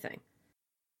almost everything?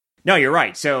 No, you're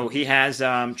right. So he has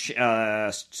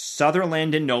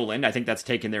Sutherland and Nolan. I think that's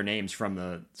taken their names from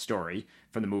the story,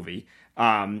 from the movie.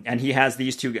 And he has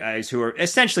these two guys who are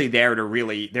essentially there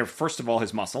to they're first of all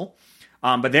his muscle,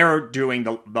 but they're doing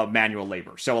the manual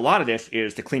labor. So a lot of this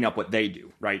is to clean up what they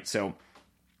do, right? So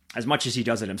as much as he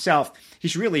does it himself,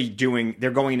 he's really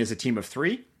they're going in as a team of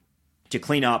 3 to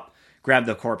clean up, grab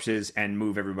the corpses, and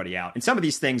move everybody out. And some of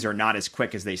these things are not as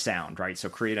quick as they sound, right? So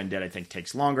Create Undead, I think,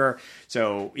 takes longer.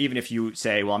 So even if you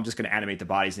say, well, I'm just going to animate the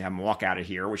bodies and have them walk out of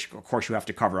here, which of course you have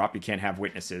to cover up, you can't have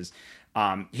witnesses,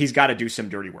 he's got to do some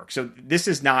dirty work. So this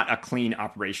is not a clean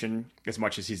operation as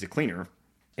much as he's a cleaner.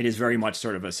 It is very much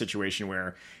sort of a situation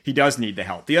where he does need the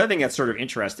help. The other thing that's sort of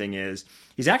interesting is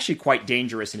he's actually quite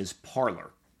dangerous in his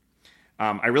parlor.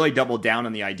 I really doubled down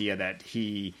on the idea that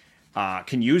he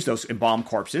can use those embalmed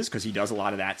corpses, because he does a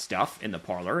lot of that stuff in the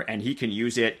parlor, and he can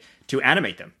use it to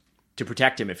animate them, to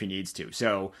protect him if he needs to.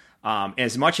 So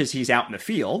as much as he's out in the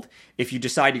field, if you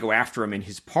decide to go after him in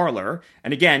his parlor,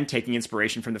 and again, taking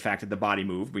inspiration from the fact that the body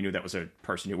moved, we knew that was a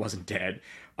person who wasn't dead,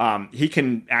 he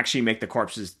can actually make the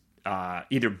corpses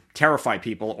either terrify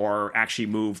people or actually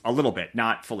move a little bit,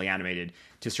 not fully animated,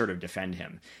 to sort of defend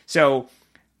him. So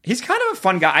he's kind of a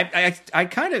fun guy. I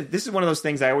kind of, this is one of those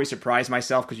things I always surprise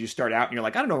myself, because you start out and you're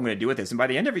like, I don't know what I'm going to do with this. And by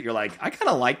the end of it, you're like, I kind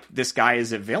of like this guy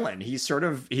as a villain. He's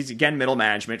again, middle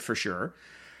management for sure,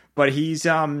 but he's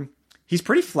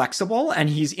pretty flexible, and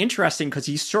he's interesting because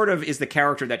he sort of is the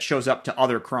character that shows up to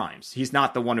other crimes. He's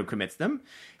not the one who commits them.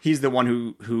 He's the one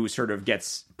who sort of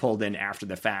gets pulled in after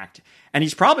the fact. And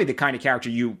he's probably the kind of character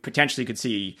you potentially could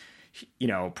see,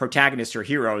 protagonists or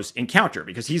heroes encounter,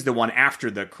 because he's the one after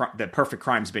the perfect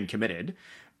crime's been committed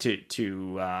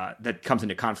to that comes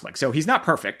into conflict. So he's not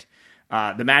perfect.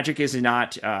 The magic is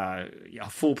not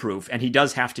foolproof, and he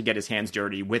does have to get his hands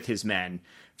dirty with his men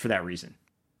for that reason.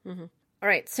 Mm-hmm. All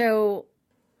right. So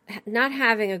not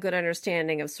having a good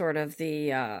understanding of sort of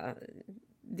the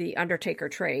Undertaker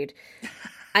trade,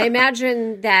 I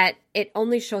imagine that it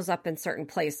only shows up in certain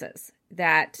places,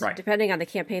 that depending on the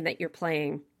campaign that you're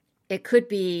playing, it could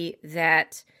be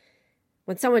that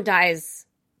when someone dies,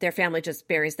 their family just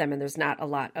buries them, and there's not a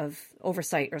lot of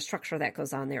oversight or structure that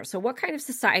goes on there. So what kind of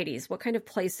societies, what kind of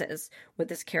places would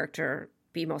this character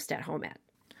be most at home at?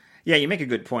 Yeah, you make a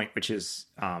good point, which is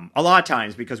a lot of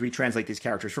times, because we translate these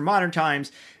characters from modern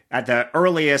times, at the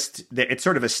earliest, it's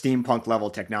sort of a steampunk level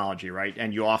technology, right?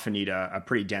 And you often need a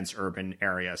pretty dense urban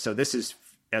area. So this is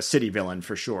a city villain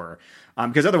for sure.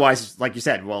 Because otherwise, like you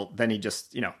said, well, then he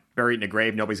just, buried in a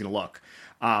grave, nobody's going to look.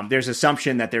 There's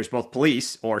assumption that there's both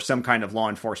police or some kind of law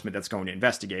enforcement that's going to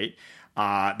investigate,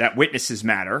 that witnesses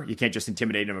matter. You can't just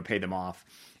intimidate them or pay them off.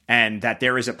 And that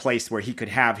there is a place where he could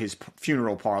have his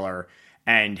funeral parlor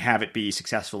and have it be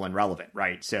successful and relevant,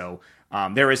 right? So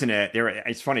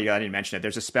it's funny, I didn't mention it.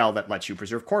 There's a spell that lets you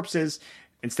preserve corpses.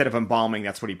 Instead of embalming,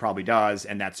 that's what he probably does,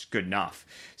 and that's good enough.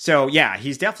 So yeah,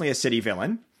 he's definitely a city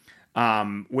villain,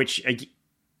 which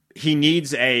he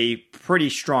needs a pretty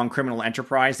strong criminal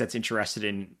enterprise that's interested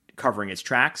in covering its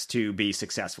tracks to be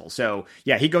successful. So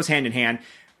yeah, he goes hand in hand.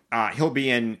 He'll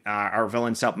be in our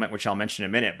villain supplement, which I'll mention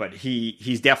in a minute, but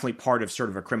he's definitely part of sort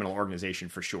of a criminal organization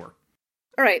for sure.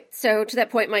 All right. So to that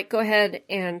point, Mike, go ahead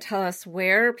and tell us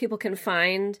where people can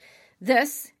find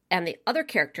this and the other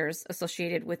characters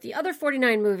associated with the other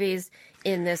 49 movies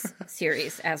in this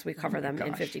series as we cover them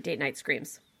in 50 Date Night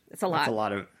Screams. It's a lot.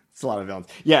 It's a lot of villains.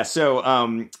 Yeah, so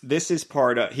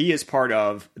he is part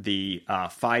of the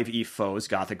 5e Foes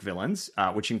Gothic villains,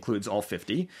 which includes all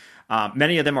 50.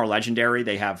 Many of them are legendary.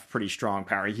 They have pretty strong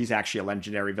power. He's actually a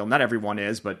legendary villain. Not everyone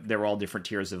is, but they're all different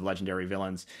tiers of legendary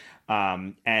villains.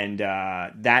 And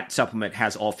that supplement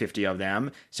has all 50 of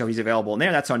them. So he's available in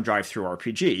there. That's on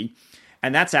DriveThruRPG.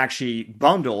 And that's actually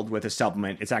bundled with a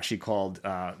supplement. It's actually called,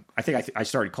 I think I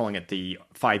started calling it the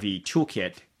 5e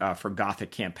Toolkit, for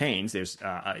Gothic campaigns. There's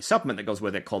a supplement that goes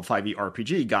with it called 5e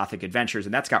RPG Gothic Adventures,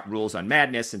 and that's got rules on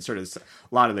madness and sort of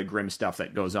a lot of the grim stuff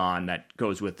that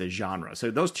goes with the genre. So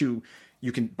those two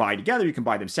you can buy together. You can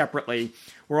buy them separately.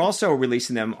 We're also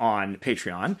releasing them on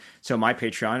Patreon. So my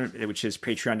Patreon, which is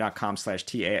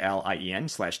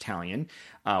patreon.com/TALIEN/Talion,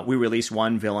 we release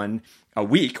one villain a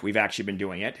week. We've actually been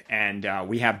doing it. And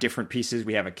we have different pieces.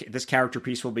 We have this character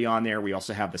piece will be on there. We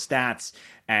also have the stats.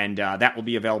 And that will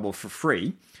be available for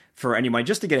free for anyone,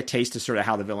 just to get a taste of sort of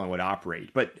how the villain would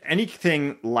operate. But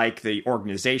anything like the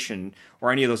organization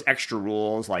or any of those extra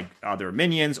rules, like other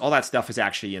minions, all that stuff is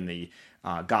actually in the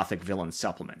Gothic Villain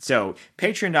Supplement. So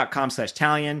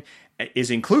patreon.com/Talion is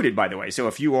included, by the way. So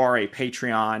if you are a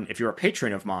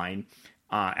patron of mine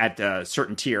at a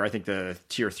certain tier, I think the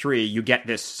tier 3, you get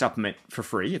this supplement for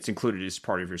free. It's included as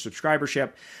part of your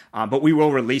subscribership. But we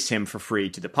will release him for free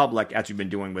to the public, as we've been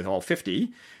doing with all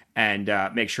 50, and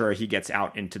make sure he gets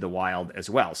out into the wild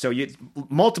as well. So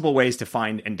multiple ways to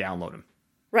find and download him.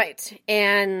 Right.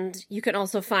 And you can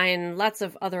also find lots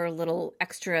of other little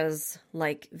extras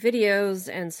like videos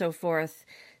and so forth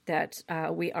that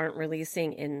we aren't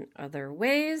releasing in other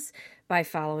ways by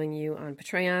following you on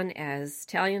Patreon as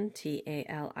Talion,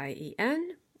 Talien,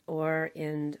 or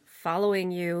in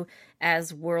following you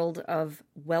as World of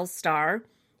Wellstar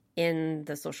in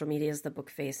the social medias, the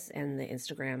Bookface and the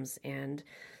Instagrams and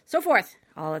so forth.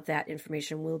 All of that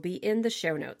information will be in the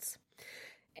show notes.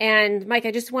 And Mike,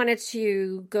 I just wanted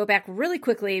to go back really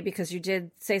quickly because you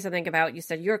did say something about, you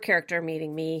said your character,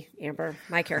 meaning me, Amber,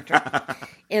 my character,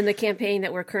 in the campaign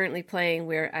that we're currently playing,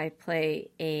 where I play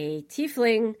a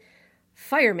tiefling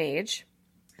fire mage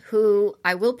who,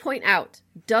 I will point out,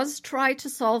 does try to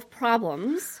solve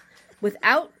problems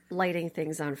without lighting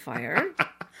things on fire.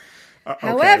 Okay.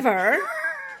 However,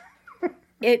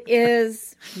 it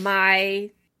is my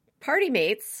party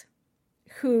mates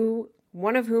who...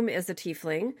 one of whom is a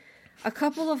tiefling, a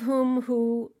couple of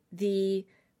who the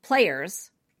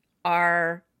players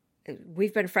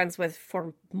we've been friends with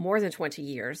for more than 20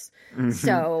 years. Mm-hmm.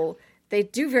 So they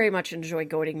do very much enjoy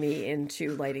goading me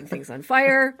into lighting things on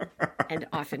fire, and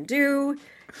often do.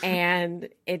 And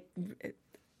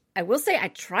I will say I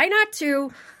try not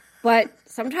to, but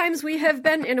sometimes we have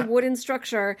been in a wooden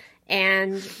structure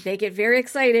and they get very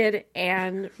excited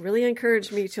and really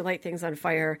encourage me to light things on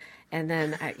fire. And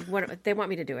then they want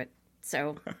me to do it.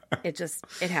 So it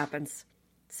happens.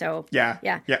 So yeah.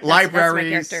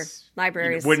 Libraries, that's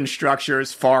libraries, wooden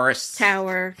structures, forests,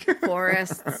 tower,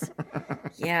 forests.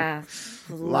 Yeah.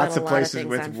 Lots of places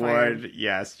with wood. Fire.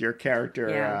 Yes. Your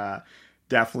character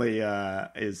definitely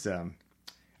is,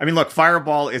 I mean, look,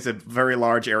 Fireball is a very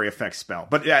large area effect spell.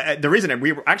 But the reason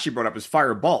we actually brought up is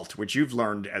Firebolt, which you've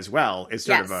learned as well, is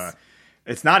sort of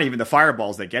it's not even the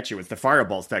fireballs that get you. It's the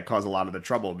fireballs that cause a lot of the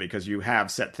trouble because you have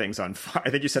set things on fire.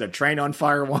 I think you set a train on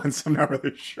fire once. I'm not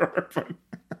really sure. But...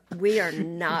 we are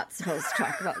not supposed to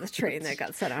talk about the train that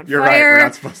got set on You're fire. You're right. We're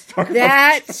not supposed to talk about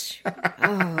that.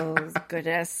 Oh,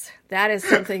 goodness. That is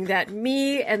something that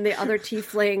me and the other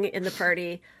tiefling in the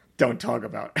party don't talk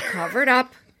about. Covered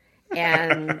up.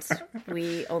 And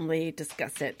we only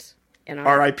discuss it in our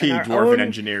R.I.P. Dwarven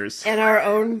engineers. In our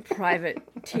own private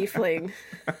tiefling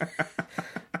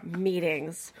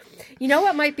meetings. You know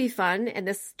what might be fun, and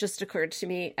this just occurred to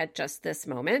me at just this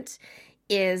moment,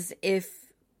 is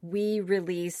if we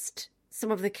released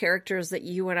some of the characters that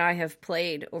you and I have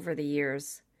played over the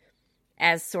years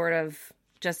as sort of,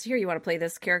 just here, you want to play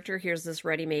this character? Here's this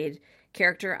ready-made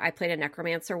character. I played a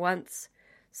necromancer once,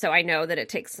 so I know that it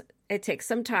takes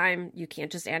some time. You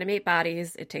can't just animate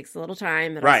bodies. It takes a little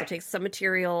time. It also takes some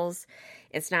materials.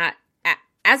 It's not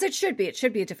as it should be. It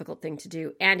should be a difficult thing to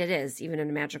do. And it is, even in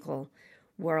a magical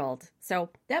world. So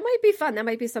that might be fun. That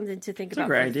might be something to think about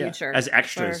for the future. As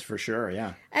extras, for sure,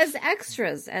 yeah. As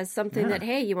extras, as something that,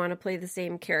 hey, you want to play the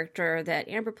same character that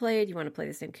Amber played, you want to play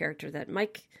the same character that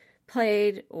Mike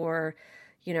played, or,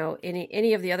 you know,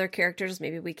 any of the other characters.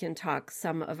 Maybe we can talk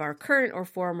some of our current or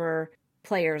former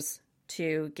players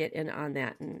to get in on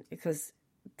that, and because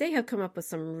they have come up with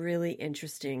some really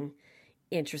interesting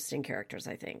characters,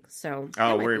 I think. So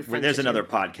there's another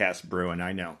podcast brewing.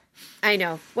 I know.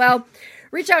 Well,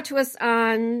 reach out to us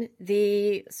on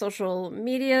the social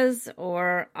medias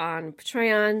or on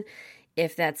Patreon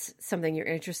if that's something you're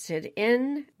interested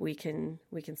in. We can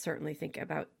certainly think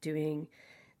about doing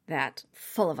that,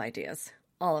 full of ideas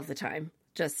all of the time.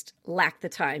 Just lack the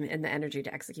time and the energy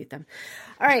to execute them.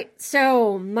 All right.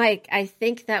 So, Mike, I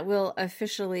think that will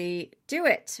officially do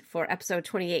it for episode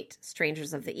 28,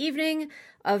 Strangers of the Evening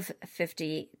of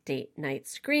 50 Date Night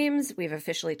Screams. We've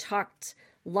officially talked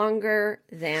longer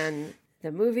than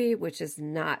the movie, which is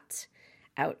not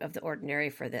out of the ordinary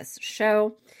for this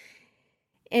show.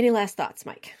 Any last thoughts,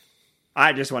 Mike?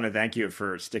 I just want to thank you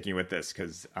for sticking with this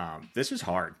because this is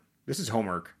hard. This is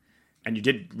homework. And you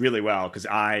did really well because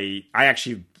I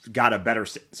actually got a better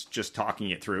sense just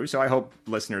talking it through. So I hope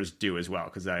listeners do as well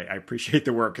because I appreciate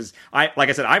the work. Because like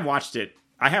I said, I've watched it.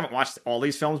 I haven't watched all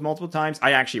these films multiple times.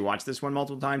 I actually watched this one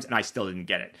multiple times and I still didn't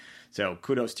get it. So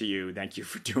kudos to you. Thank you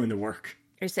for doing the work.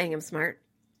 Are you saying I'm smart?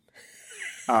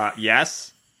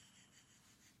 Yes.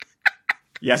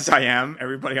 Yes, I am.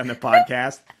 Everybody on the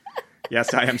podcast.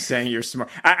 Yes, I am saying you're smart.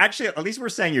 Actually, at least we're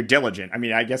saying you're diligent. I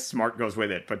mean, I guess smart goes with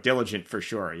it, but diligent for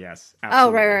sure. Yes.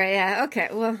 Absolutely. Oh, right. Yeah. Okay.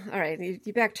 Well, all right. You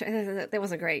backtrack. That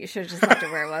wasn't great. You should have just left it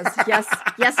where it was. Yes.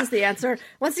 Yes is the answer.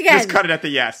 Once again. Just cut it at the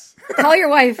yes. Call your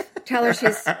wife. Tell her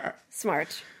she's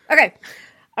smart. Okay.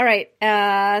 All right.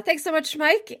 Thanks so much,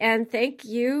 Mike. And thank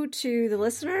you to the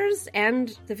listeners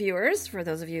and the viewers, for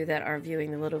those of you that are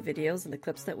viewing the little videos and the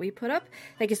clips that we put up.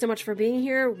 Thank you so much for being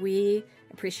here. We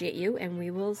appreciate you, and we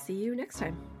will see you next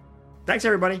time. Thanks,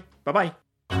 everybody. Bye-bye.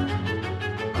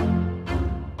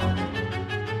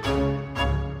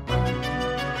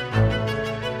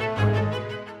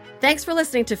 Thanks for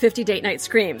listening to 50 Date Night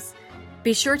Screams.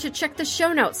 Be sure to check the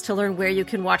show notes to learn where you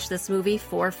can watch this movie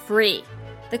for free.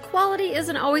 The quality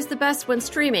isn't always the best when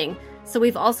streaming, so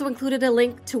we've also included a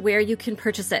link to where you can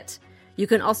purchase it. You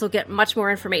can also get much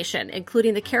more information,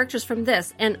 including the characters from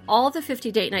this and all the 50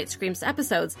 Date Night Screams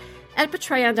episodes at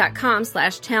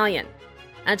patreon.com/Talion.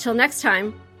 Until next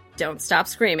time, don't stop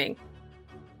screaming.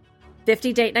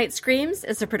 50 Date Night Screams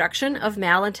is a production of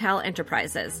Mal and Tal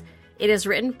Enterprises. It is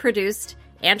written, produced,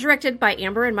 and directed by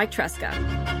Amber and Mike Tresca.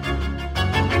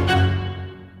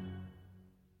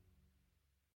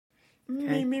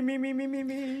 Me. Me.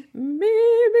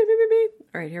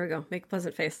 All right, here we go. Make a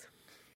pleasant face.